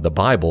centered on the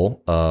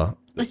Bible,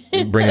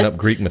 bringing up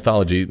Greek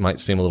mythology might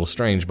seem a little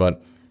strange,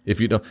 but if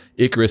you know,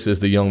 Icarus is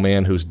the young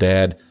man whose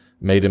dad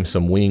made him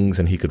some wings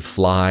and he could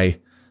fly,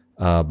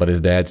 but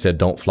his dad said,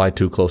 don't fly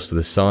too close to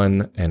the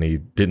sun, and he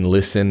didn't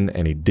listen,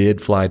 and he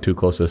did fly too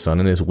close to the sun,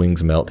 and his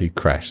wings melt. He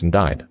crashed and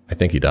died. I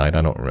think he died.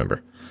 I don't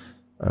remember.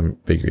 I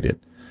figure he did.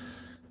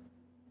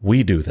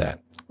 We do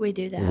that. We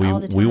do that all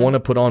the time. We want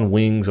to put on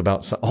wings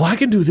about, I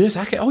can do this.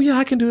 I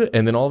can do it.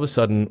 And then all of a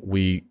sudden,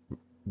 we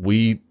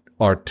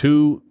are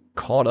too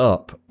caught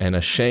up and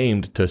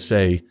ashamed to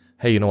say,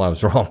 hey, I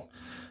was wrong.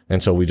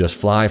 And so we just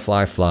fly,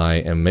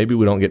 and maybe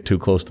we don't get too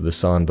close to the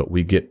sun, but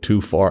we get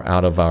too far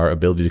out of our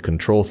ability to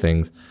control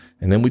things,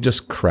 and then we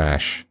just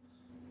crash.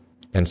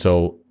 And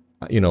so,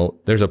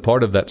 there's a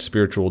part of that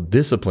spiritual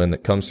discipline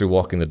that comes through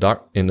walking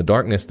in the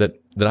darkness that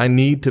I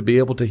need to be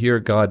able to hear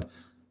God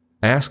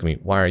ask me,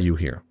 why are you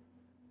here?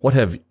 What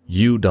have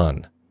you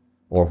done?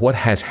 or what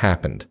has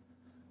happened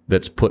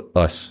that's put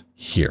us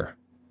here?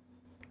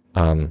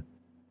 And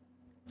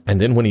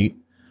then when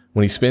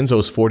he spends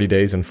those 40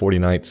 days and 40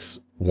 nights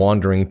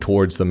wandering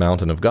towards the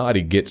mountain of God,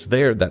 he gets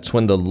there. That's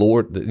when the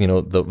Lord,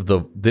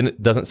 then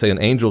it doesn't say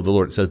an angel of the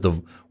Lord. It says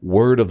the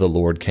word of the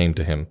Lord came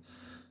to him.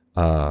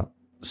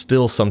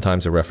 Still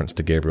sometimes a reference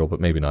to Gabriel, but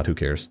maybe not. Who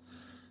cares?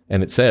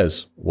 And it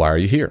says, why are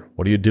you here?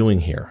 What are you doing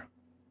here?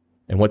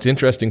 And what's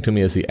interesting to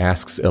me is he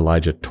asks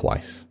Elijah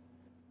twice.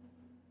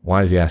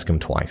 Why does he ask him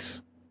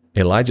twice?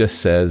 Elijah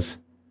says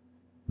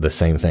the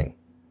same thing.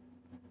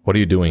 What are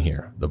you doing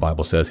here? The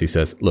Bible says, he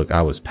says, look,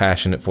 I was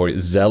passionate for you,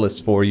 zealous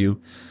for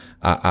you.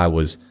 I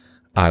was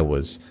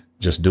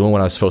just doing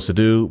what I was supposed to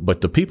do, but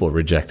the people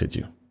rejected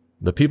you.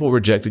 The people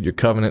rejected your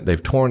covenant.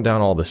 They've torn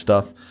down all the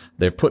stuff.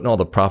 They're putting all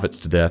the prophets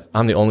to death.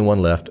 I'm the only one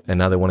left, and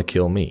now they want to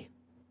kill me.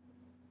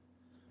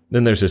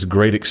 Then there's this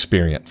great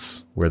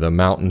experience where the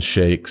mountain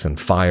shakes and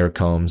fire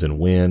comes and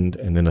wind,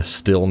 and then a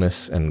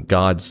stillness, and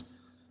God's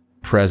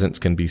presence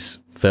can be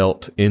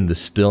felt in the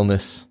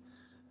stillness.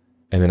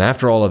 And then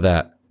after all of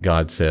that,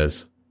 God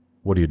says,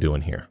 what are you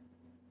doing here?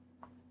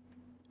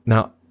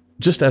 Now,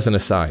 just as an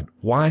aside,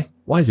 why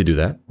does he do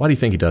that? Why do you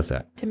think he does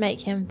that? To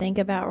make him think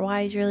about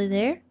why he's really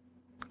there?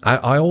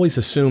 I always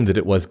assumed that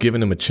it was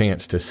giving him a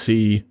chance to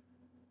see,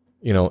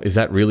 is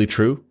that really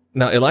true?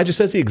 Now, Elijah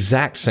says the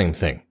exact same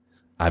thing.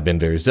 I've been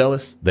very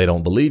zealous. They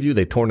don't believe you.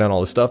 They torn down all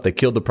the stuff. They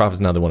killed the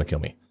prophets. Now they want to kill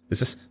me. Is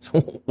this,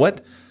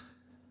 what?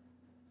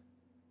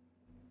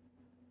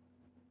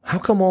 How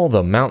come all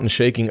the mountain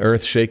shaking,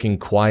 earth shaking,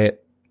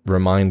 quiet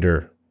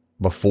reminder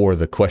before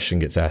the question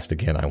gets asked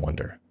again, I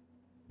wonder?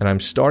 And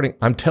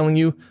I'm telling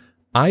you,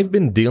 I've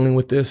been dealing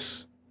with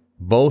this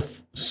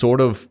both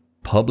sort of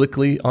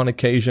publicly on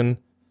occasion.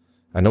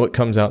 I know it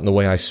comes out in the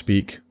way I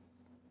speak,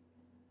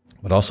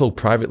 but also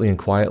privately and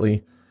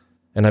quietly.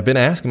 And I've been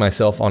asking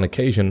myself on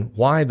occasion,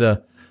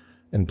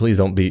 and please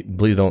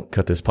don't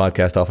cut this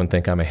podcast off and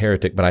think I'm a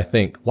heretic, but I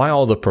think, why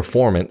all the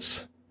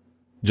performance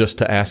just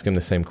to ask him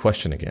the same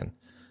question again?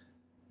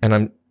 And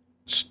I'm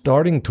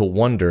starting to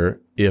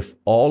wonder if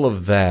all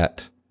of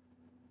that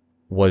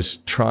was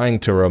trying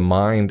to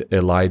remind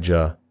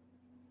Elijah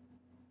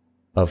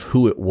of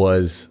who it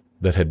was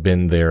that had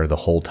been there the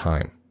whole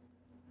time.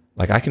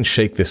 Like, I can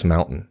shake this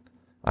mountain.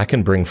 I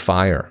can bring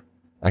fire.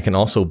 I can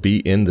also be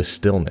in the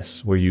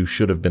stillness where you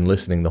should have been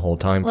listening the whole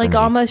time. Like,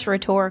 almost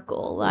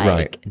rhetorical. Like,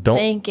 right. Don't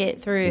think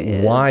it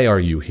through. Why are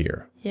you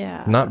here?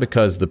 Yeah. Not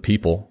because the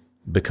people,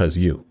 because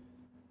you.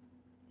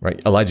 Right?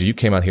 Elijah, you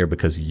came out here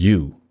because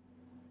you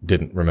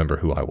didn't remember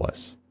who I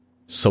was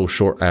so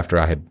short after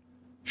I had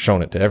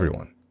shown it to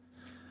everyone.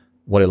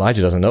 What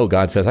Elijah doesn't know,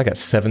 God says, I got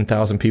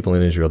 7,000 people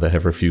in Israel that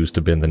have refused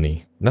to bend the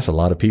knee. And that's a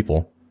lot of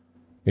people.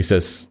 He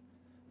says,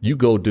 you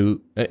go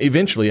do,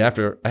 eventually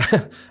after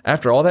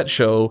all that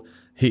show,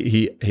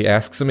 he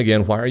asks him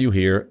again, why are you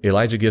here?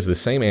 Elijah gives the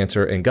same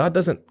answer, and God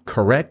doesn't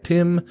correct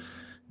him.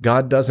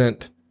 God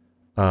doesn't,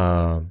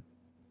 I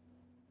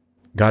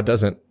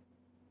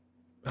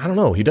don't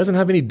know. He doesn't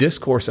have any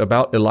discourse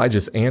about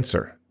Elijah's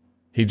answer.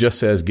 He just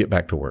says, get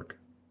back to work.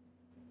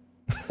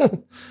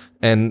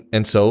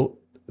 And so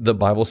the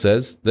Bible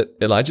says that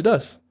Elijah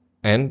does.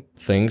 And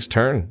things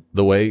turn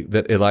the way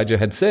that Elijah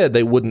had said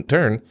they wouldn't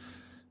turn,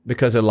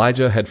 because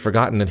Elijah had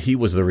forgotten that he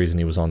was the reason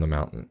he was on the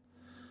mountain.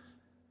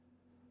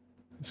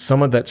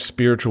 Some of that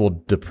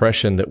spiritual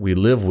depression that we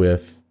live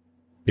with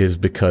is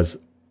because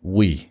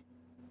we.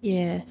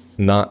 Yes.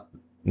 Not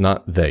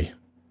they.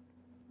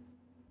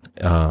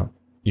 I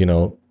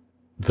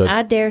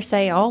dare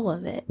say all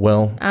of it.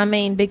 Well, I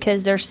mean,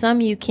 because there's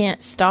some you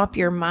can't stop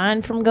your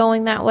mind from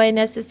going that way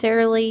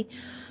necessarily,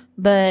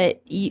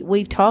 but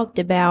we've talked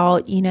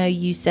about,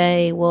 you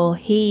say, well,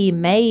 he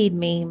made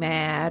me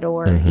mad,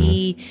 or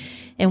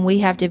and we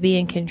have to be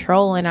in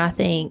control. And I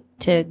think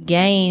to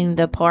gain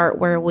the part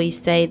where we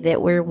say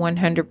that we're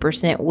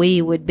 100%,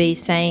 we would be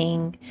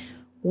saying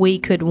we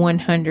could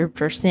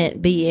 100%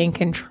 be in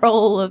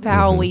control of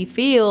how we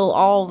feel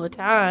all the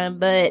time.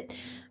 But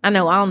I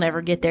know I'll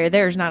never get there.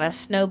 There's not a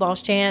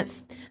snowball's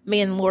chance. Me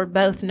and the Lord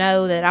both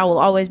know that I will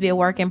always be a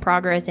work in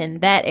progress in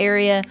that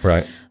area.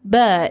 Right.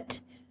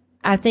 But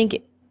I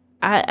think,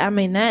 I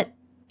mean, that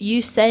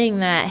you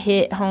saying that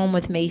hit home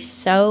with me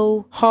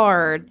so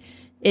hard.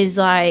 Is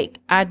like,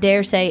 I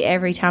dare say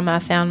every time I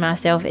found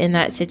myself in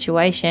that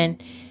situation,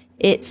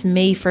 it's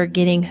me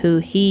forgetting who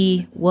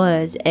he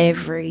was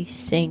every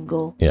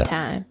single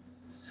time.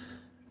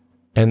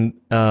 And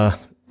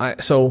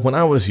so when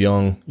I was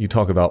young, you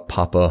talk about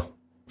Papa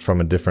from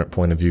a different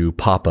point of view.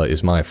 Papa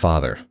is my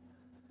father.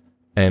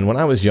 And when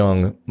I was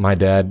young, my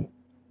dad,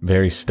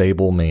 very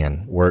stable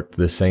man, worked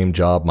the same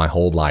job my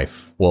whole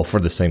life. Well,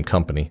 for the same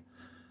company.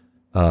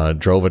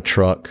 Drove a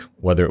truck,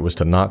 whether it was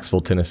to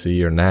Knoxville,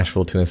 Tennessee or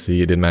Nashville,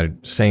 Tennessee. It didn't matter.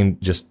 Same,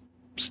 just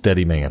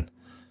steady man.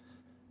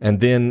 And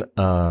then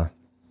the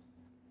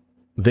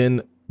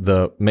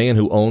man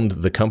who owned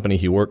the company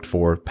he worked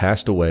for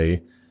passed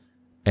away,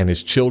 and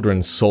his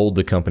children sold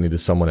the company to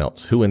someone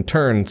else, who in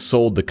turn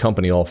sold the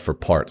company off for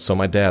parts. So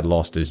my dad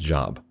lost his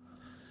job.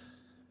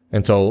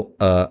 And so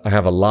I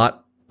have a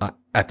lot.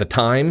 at the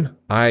time,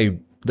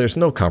 there's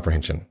no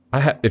comprehension.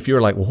 If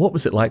you're like, well, what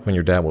was it like when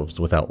your dad was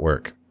without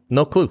work?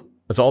 No clue.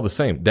 It's all the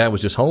same. Dad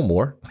was just home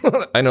more.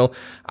 I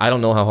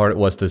don't know how hard it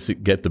was to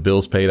get the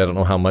bills paid. I don't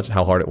know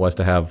how hard it was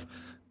to have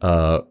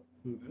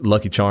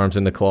Lucky Charms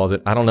in the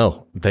closet. I don't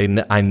know.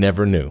 I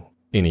never knew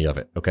any of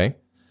it. Okay.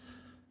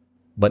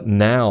 But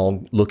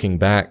now looking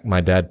back,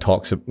 my dad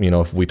talks,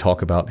 if we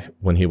talk about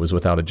when he was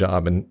without a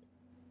job, and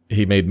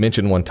he made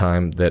mention one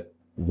time that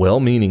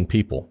well-meaning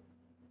people,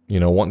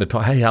 wanting to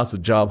talk, hey, how's the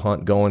job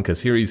hunt going?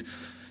 Because here he's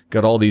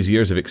got all these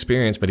years of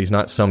experience, but he's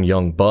not some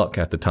young buck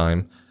at the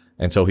time.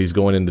 And so he's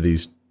going into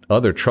these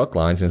other truck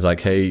lines and he's like,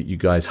 hey, you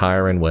guys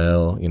hiring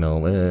well,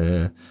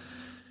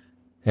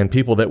 And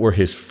people that were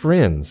his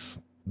friends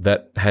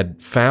that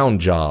had found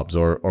jobs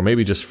or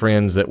maybe just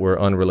friends that were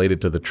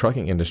unrelated to the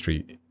trucking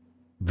industry,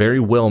 very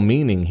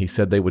well-meaning, he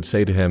said they would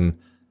say to him,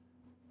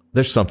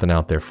 there's something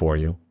out there for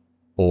you,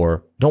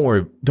 or don't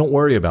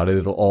worry about it,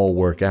 it'll all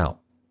work out.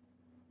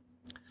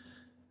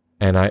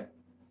 And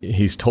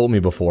he's told me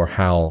before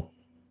how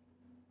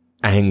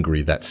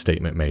angry that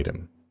statement made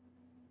him,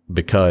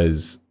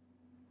 because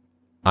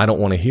I don't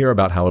want to hear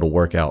about how it'll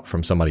work out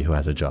from somebody who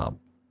has a job.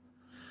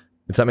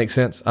 Does that make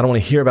sense? I don't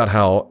want to hear about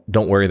how,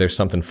 don't worry, there's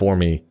something for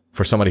me,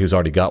 for somebody who's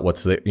already got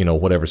what's there,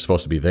 whatever's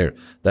supposed to be there.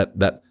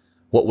 That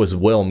what was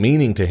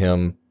well-meaning to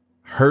him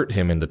hurt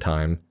him in the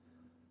time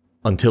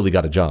until he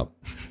got a job.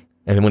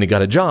 And then when he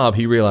got a job,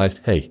 he realized,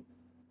 hey,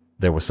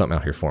 there was something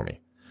out here for me.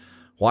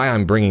 Why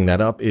I'm bringing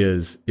that up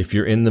is if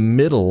you're in the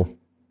middle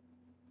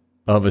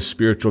of a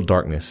spiritual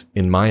darkness,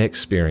 in my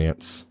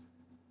experience,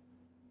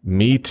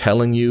 me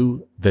telling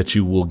you that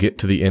you will get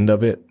to the end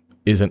of it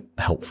isn't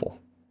helpful.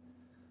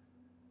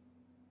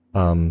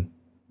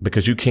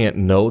 Because you can't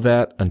know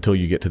that until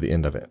you get to the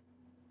end of it.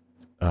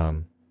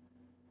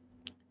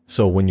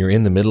 So when you're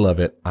in the middle of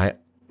it, I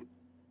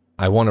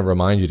want to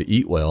remind you to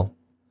eat well,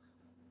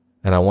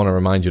 and I want to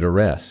remind you to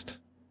rest.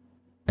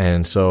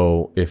 And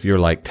so if you're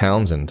like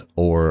Townsend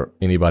or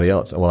anybody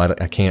else, well,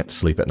 I can't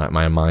sleep at night.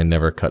 My mind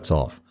never cuts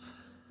off.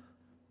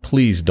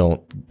 Please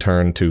don't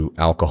turn to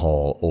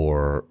alcohol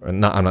I'm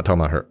not talking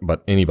about her,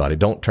 but anybody.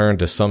 Don't turn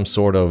to some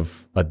sort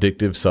of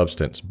addictive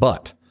substance.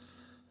 But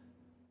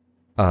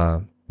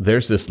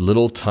there's this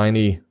little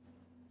tiny,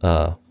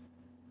 what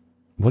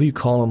do you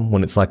call them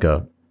when it's like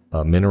a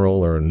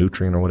mineral or a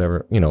nutrient or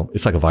whatever?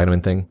 It's like a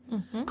vitamin thing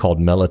called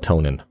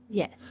melatonin.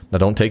 Yes. Now,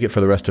 don't take it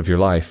for the rest of your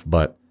life,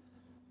 but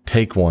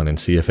take one and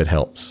see if it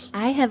helps.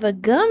 I have a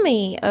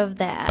gummy of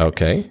that.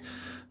 Okay.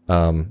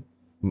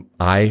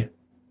 I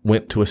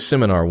went to a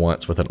seminar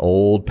once with an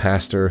old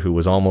pastor who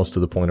was almost to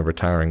the point of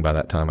retiring by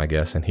that time, I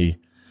guess. And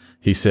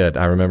he said,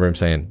 I remember him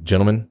saying,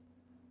 gentlemen,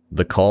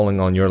 the calling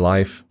on your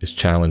life is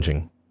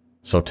challenging.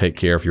 So take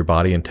care of your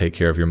body and take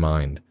care of your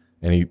mind.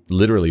 And he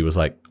literally was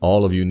like,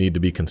 all of you need to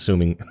be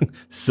consuming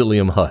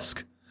psyllium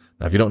husk.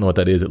 Now, if you don't know what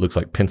that is, it looks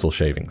like pencil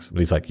shavings. But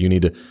he's like, you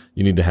need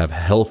to have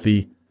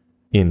healthy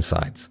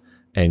insides.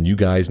 And you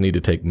guys need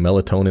to take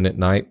melatonin at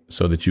night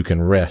so that you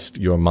can rest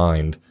your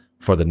mind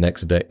for the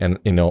next day. And,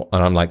 and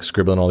I'm like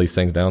scribbling all these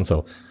things down.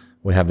 So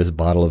we have this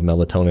bottle of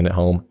melatonin at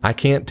home. I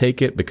can't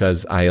take it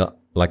because I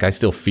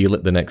still feel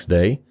it the next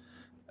day.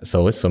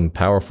 So it's some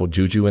powerful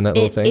juju in that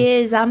little thing. It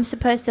is. I'm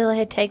supposed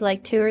to take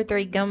like 2 or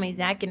 3 gummies.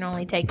 I can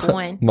only take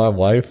one. My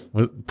wife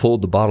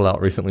pulled the bottle out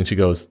recently and she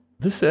goes,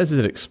 this says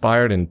it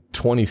expired in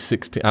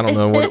 2016. I don't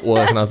know what it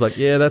was. And I was like,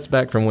 yeah, that's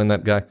back from when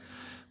that guy.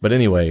 But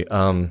anyway,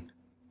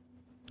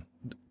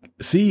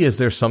 see, is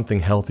there something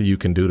healthy you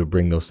can do to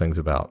bring those things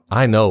about?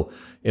 I know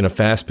in a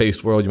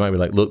fast-paced world, you might be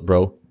like, look,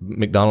 bro,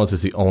 McDonald's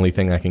is the only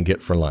thing I can get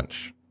for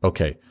lunch.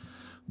 Okay.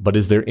 But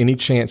is there any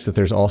chance that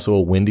there's also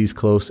a Wendy's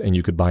close and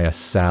you could buy a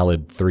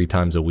salad 3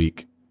 times a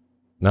week?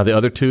 Now, the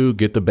other 2,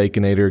 get the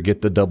Baconator,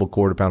 get the double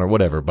quarter pounder,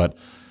 whatever. But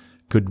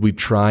could we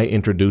try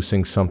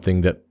introducing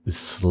something that is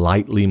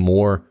slightly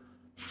more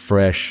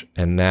fresh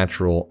and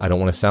natural? I don't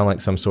want to sound like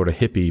some sort of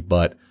hippie,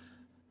 but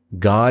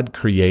God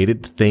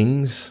created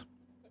things.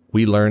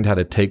 We learned how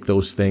to take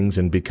those things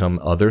and become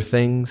other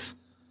things.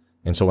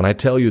 And so when I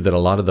tell you that a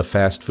lot of the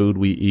fast food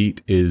we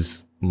eat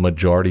is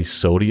majority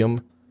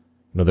sodium,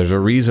 there's a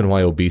reason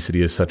why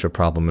obesity is such a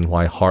problem and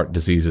why heart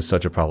disease is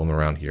such a problem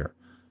around here.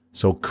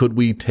 So could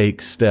we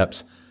take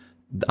steps?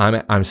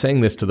 I'm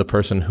saying this to the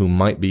person who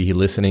might be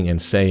listening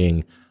and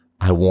saying,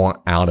 I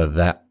want out of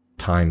that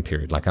time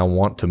period. Like I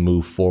want to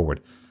move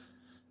forward.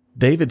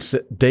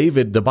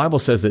 The Bible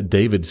says that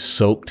David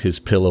soaked his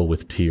pillow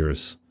with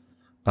tears.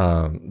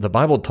 The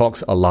Bible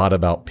talks a lot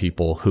about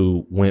people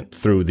who went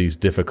through these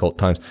difficult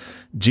times.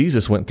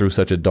 Jesus went through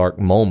such a dark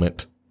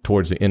moment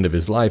towards the end of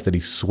his life that he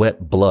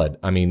sweat blood.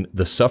 I mean,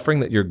 the suffering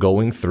that you're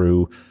going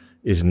through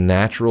is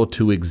natural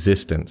to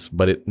existence,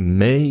 but it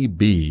may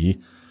be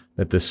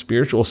that the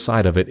spiritual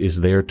side of it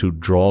is there to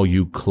draw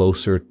you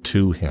closer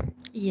to him.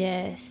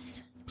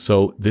 Yes.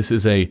 So this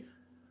is it's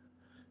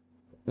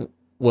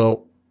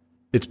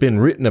been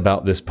written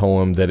about this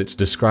poem that it's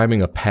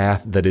describing a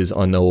path that is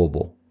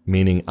unknowable,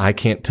 meaning I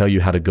can't tell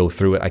you how to go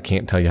through it. I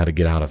can't tell you how to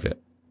get out of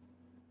it.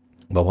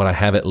 But what I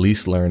have at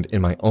least learned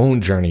in my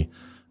own journey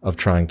of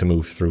trying to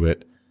move through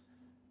it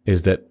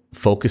is that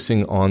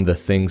focusing on the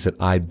things that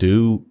I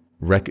do,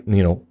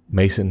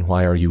 Mason,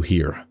 why are you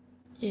here?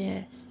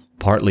 Yes.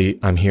 Partly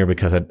I'm here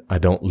because I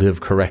don't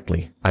live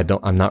correctly.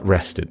 I'm not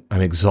rested.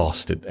 I'm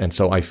exhausted. And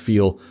so I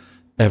feel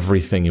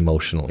everything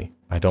emotionally.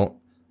 I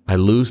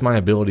lose my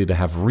ability to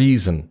have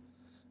reason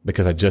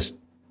because I'm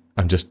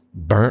just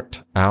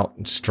burnt out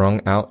and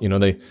strung out.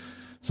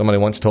 Somebody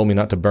once told me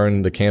not to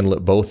burn the candle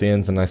at both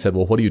ends. And I said,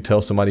 well, what do you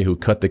tell somebody who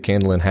cut the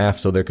candle in half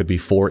so there could be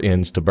 4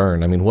 ends to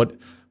burn? I mean, what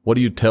do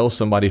you tell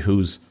somebody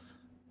who's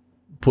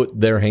put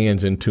their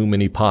hands in too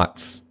many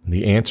pots? And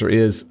the answer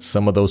is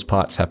some of those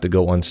pots have to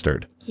go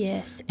unstirred.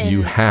 Yes. And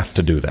you have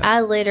to do that.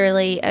 I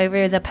literally,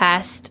 over the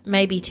past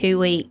maybe 2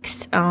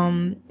 weeks,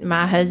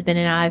 my husband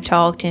and I have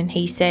talked, and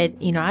he said,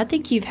 I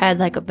think you've had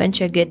like a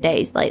bunch of good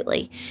days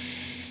lately.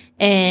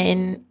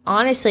 And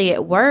honestly,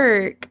 at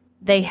work,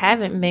 they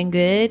haven't been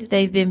good.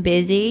 They've been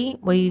busy.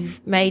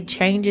 We've made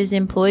changes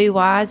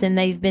employee-wise, and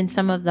they've been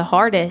some of the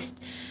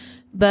hardest.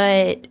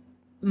 But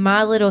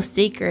my little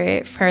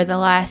secret for the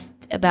last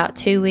about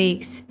 2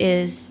 weeks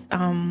is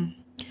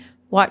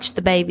watch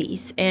the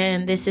babies.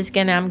 And this is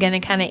I'm going to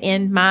kind of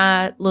end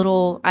my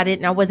little,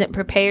 I wasn't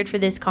prepared for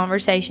this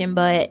conversation,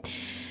 but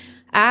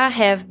I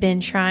have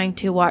been trying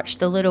to watch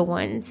the little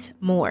ones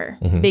more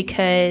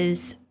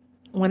because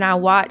when I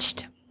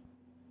watched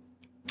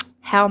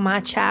how my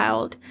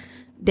child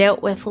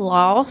dealt with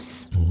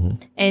loss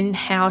and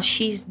how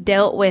she's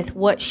dealt with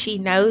what she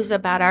knows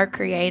about our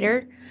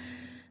Creator,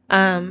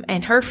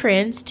 and her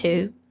friends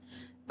too,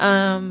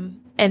 and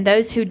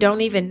those who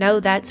don't even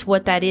know that's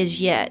what that is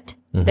yet.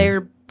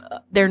 They're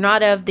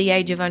not of the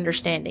age of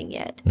understanding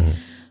yet.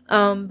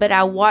 But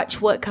I watch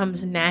what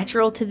comes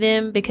natural to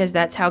them because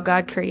that's how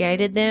God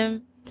created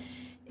them.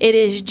 It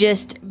is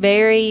just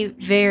very,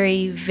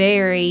 very,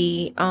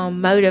 very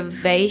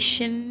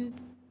motivational,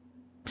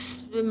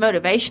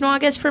 I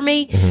guess, for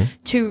me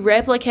to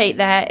replicate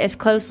that as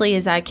closely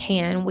as I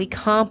can. We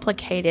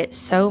complicate it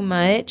so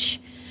much,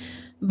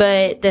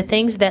 but the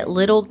things that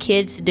little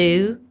kids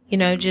do,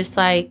 just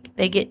like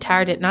they get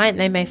tired at night and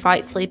they may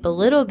fight sleep a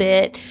little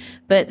bit,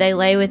 but they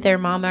lay with their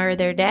mama or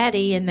their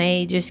daddy and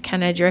they just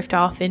kind of drift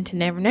off into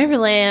Never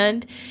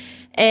Land.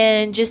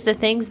 And just the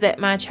things that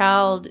my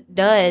child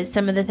does,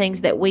 some of the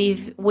things that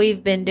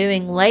we've been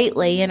doing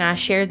lately, and I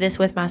shared this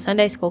with my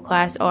Sunday school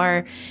class,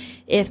 are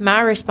if my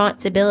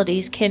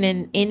responsibilities can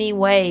in any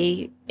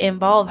way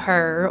involve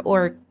her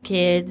or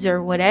kids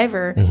or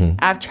whatever,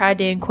 I've tried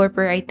to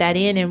incorporate that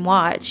in and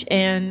watch.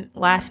 And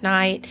last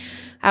night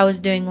I was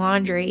doing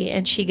laundry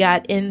and she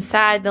got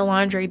inside the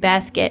laundry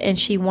basket and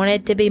she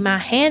wanted to be my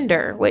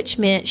hander, which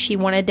meant she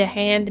wanted to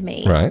hand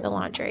me the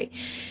laundry.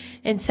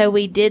 And so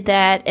we did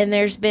that, and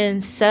there's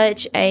been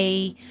such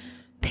a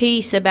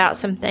peace about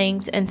some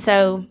things. And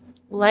so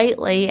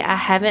lately I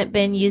haven't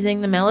been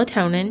using the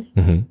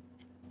melatonin.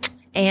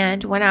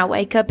 And when I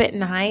wake up at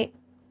night,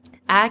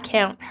 I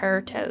count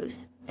her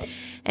toes.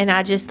 And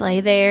I just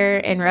lay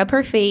there and rub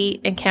her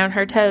feet and count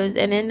her toes.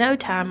 And in no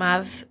time,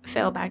 I've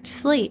fell back to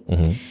sleep.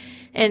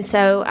 And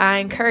so I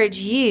encourage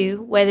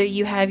you, whether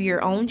you have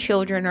your own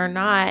children or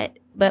not,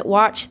 but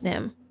watch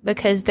them,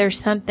 because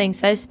there's something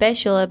so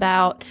special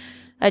about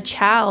a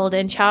child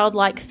and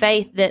childlike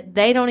faith that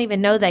they don't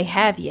even know they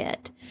have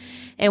yet.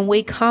 And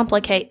we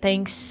complicate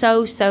things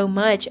so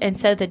much. And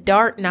so the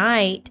dark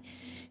night,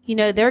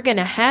 they're going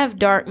to have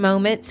dark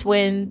moments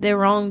when the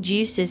wrong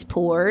juice is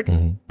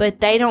poured, but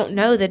they don't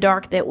know the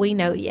dark that we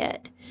know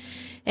yet.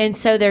 And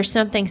so there's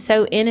something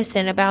so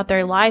innocent about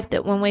their life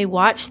that when we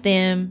watch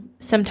them,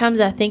 sometimes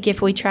I think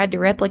if we tried to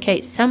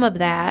replicate some of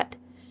that,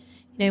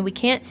 we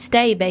can't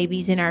stay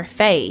babies in our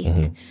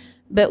faith,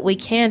 but we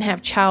can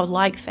have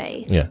childlike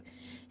faith. Yeah.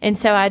 And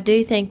so I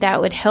do think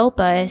that would help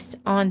us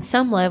on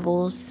some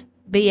levels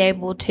be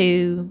able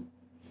to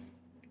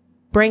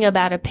bring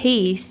about a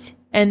peace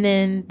and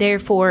then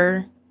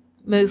therefore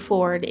move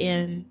forward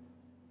in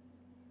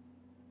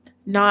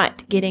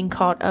not getting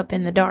caught up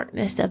in the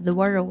darkness of the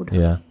world.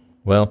 Yeah.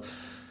 Well,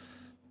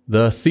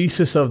 the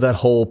thesis of that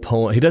whole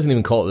poem, he doesn't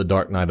even call it the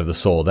dark night of the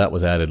soul. That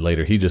was added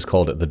later. He just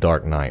called it the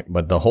dark night.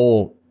 But the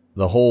whole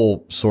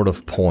sort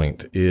of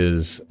point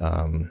is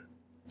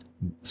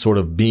sort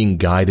of being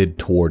guided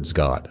towards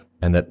God,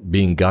 and that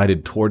being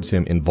guided towards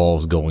him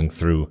involves going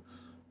through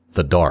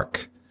the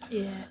dark.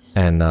 Yes.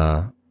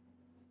 And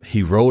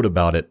he wrote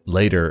about it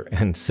later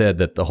and said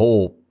that the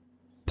whole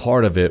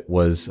part of it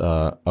was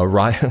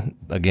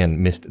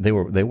again, they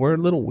were a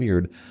little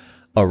weird,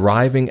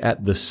 arriving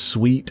at the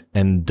sweet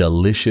and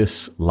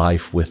delicious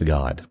life with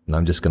God. And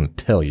I'm just going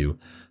to tell you,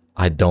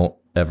 I don't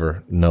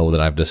ever know that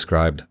I've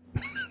described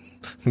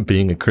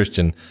being a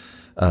Christian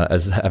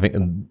as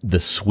having the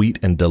sweet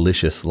and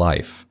delicious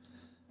life.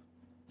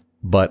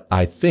 But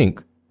I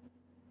think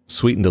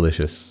sweet and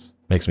delicious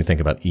makes me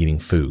think about eating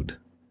food.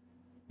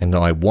 And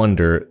I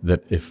wonder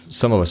that if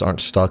some of us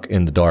aren't stuck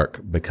in the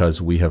dark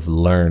because we have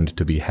learned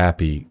to be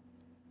happy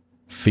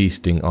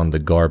feasting on the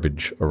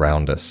garbage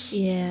around us.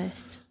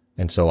 Yes.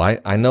 And so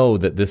I know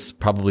that this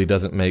probably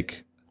doesn't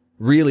make,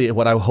 really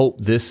what I hope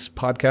this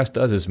podcast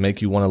does is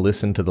make you want to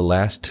listen to the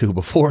last two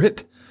before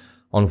it.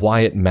 on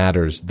why it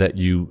matters that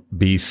you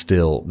be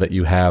still, that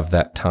you have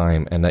that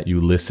time, and that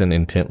you listen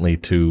intently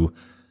to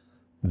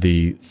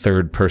the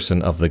third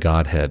person of the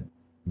Godhead,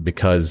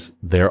 because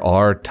there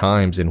are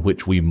times in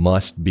which we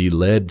must be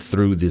led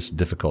through this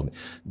difficulty.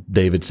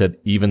 David said,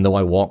 even though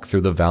I walk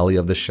through the valley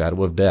of the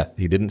shadow of death.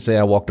 He didn't say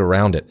I walked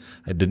around it.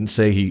 I didn't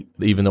say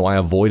even though I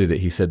avoided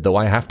it. He said, though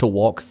I have to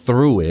walk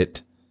through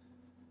it,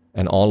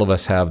 and all of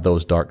us have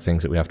those dark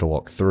things that we have to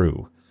walk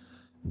through.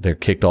 They're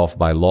kicked off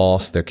by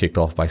loss. They're kicked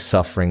off by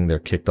suffering. They're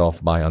kicked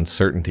off by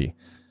uncertainty.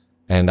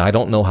 And I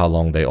don't know how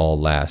long they all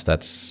last.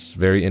 That's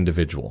very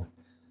individual.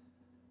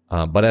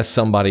 But as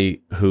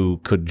somebody who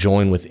could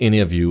join with any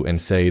of you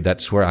and say,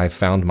 that's where I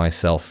found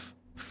myself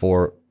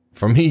for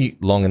me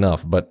long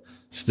enough, but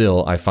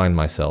still I find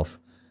myself,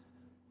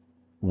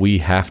 we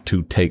have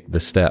to take the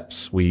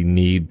steps. We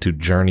need to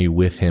journey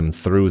with him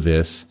through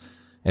this.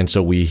 And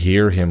so we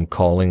hear him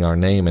calling our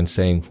name and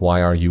saying,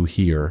 why are you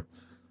here?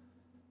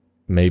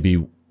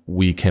 Maybe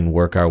we can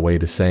work our way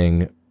to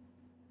saying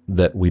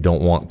that we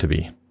don't want to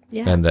be.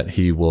 Yeah. And that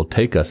he will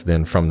take us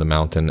then from the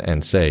mountain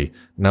and say,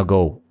 now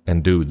go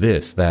and do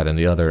this, that, and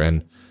the other.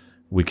 And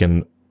we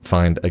can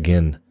find,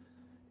 again,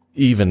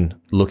 even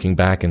looking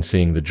back and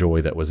seeing the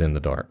joy that was in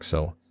the dark.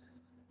 So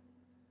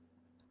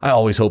I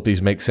always hope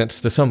these make sense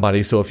to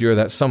somebody. So if you're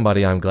that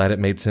somebody, I'm glad it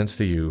made sense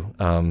to you.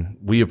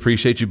 We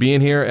appreciate you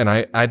being here. And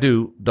I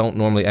don't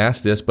normally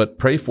ask this, but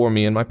pray for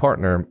me and my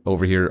partner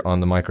over here on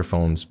the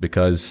microphones,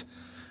 because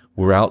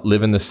we're out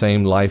living the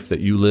same life that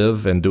you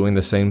live and doing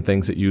the same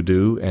things that you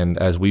do. And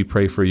as we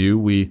pray for you,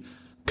 we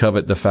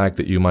covet the fact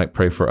that you might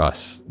pray for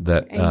us,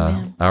 that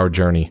our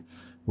journey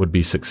would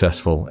be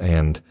successful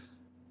and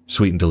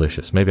sweet and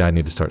delicious. Maybe I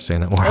need to start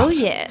saying that more often. Oh,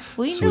 yes.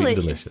 Sweet and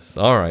delicious.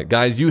 All right,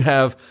 guys, you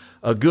have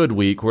a good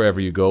week wherever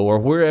you go, or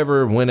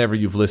whenever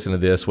you've listened to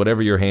this,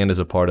 whatever your hand is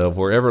a part of,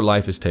 wherever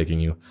life is taking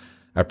you.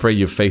 I pray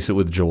you face it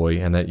with joy,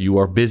 and that you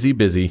are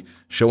busy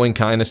showing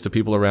kindness to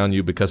people around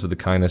you because of the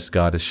kindness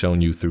God has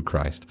shown you through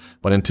Christ.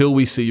 But until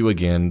we see you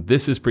again,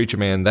 this is Preacher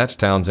Man, that's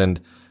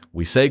Townsend.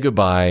 We say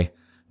goodbye.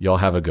 Y'all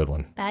have a good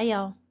one. Bye,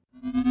 y'all.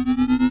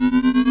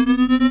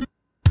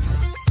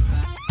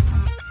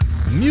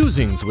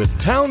 Musings with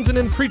Townsend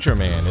and Preacher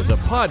Man is a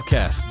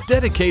podcast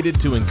dedicated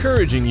to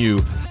encouraging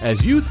you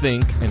as you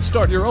think and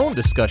start your own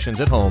discussions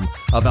at home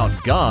about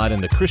God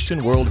and the Christian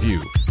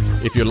worldview.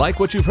 If you like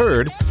what you've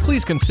heard,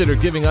 please consider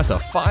giving us a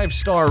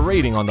 5-star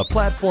rating on the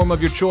platform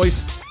of your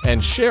choice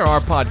and share our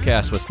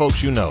podcast with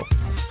folks you know.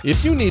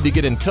 If you need to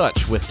get in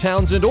touch with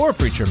Townsend or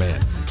Preacher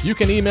Man, you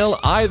can email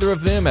either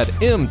of them at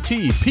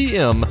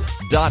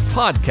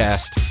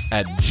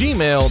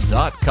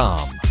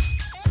mtpm.podcast@gmail.com.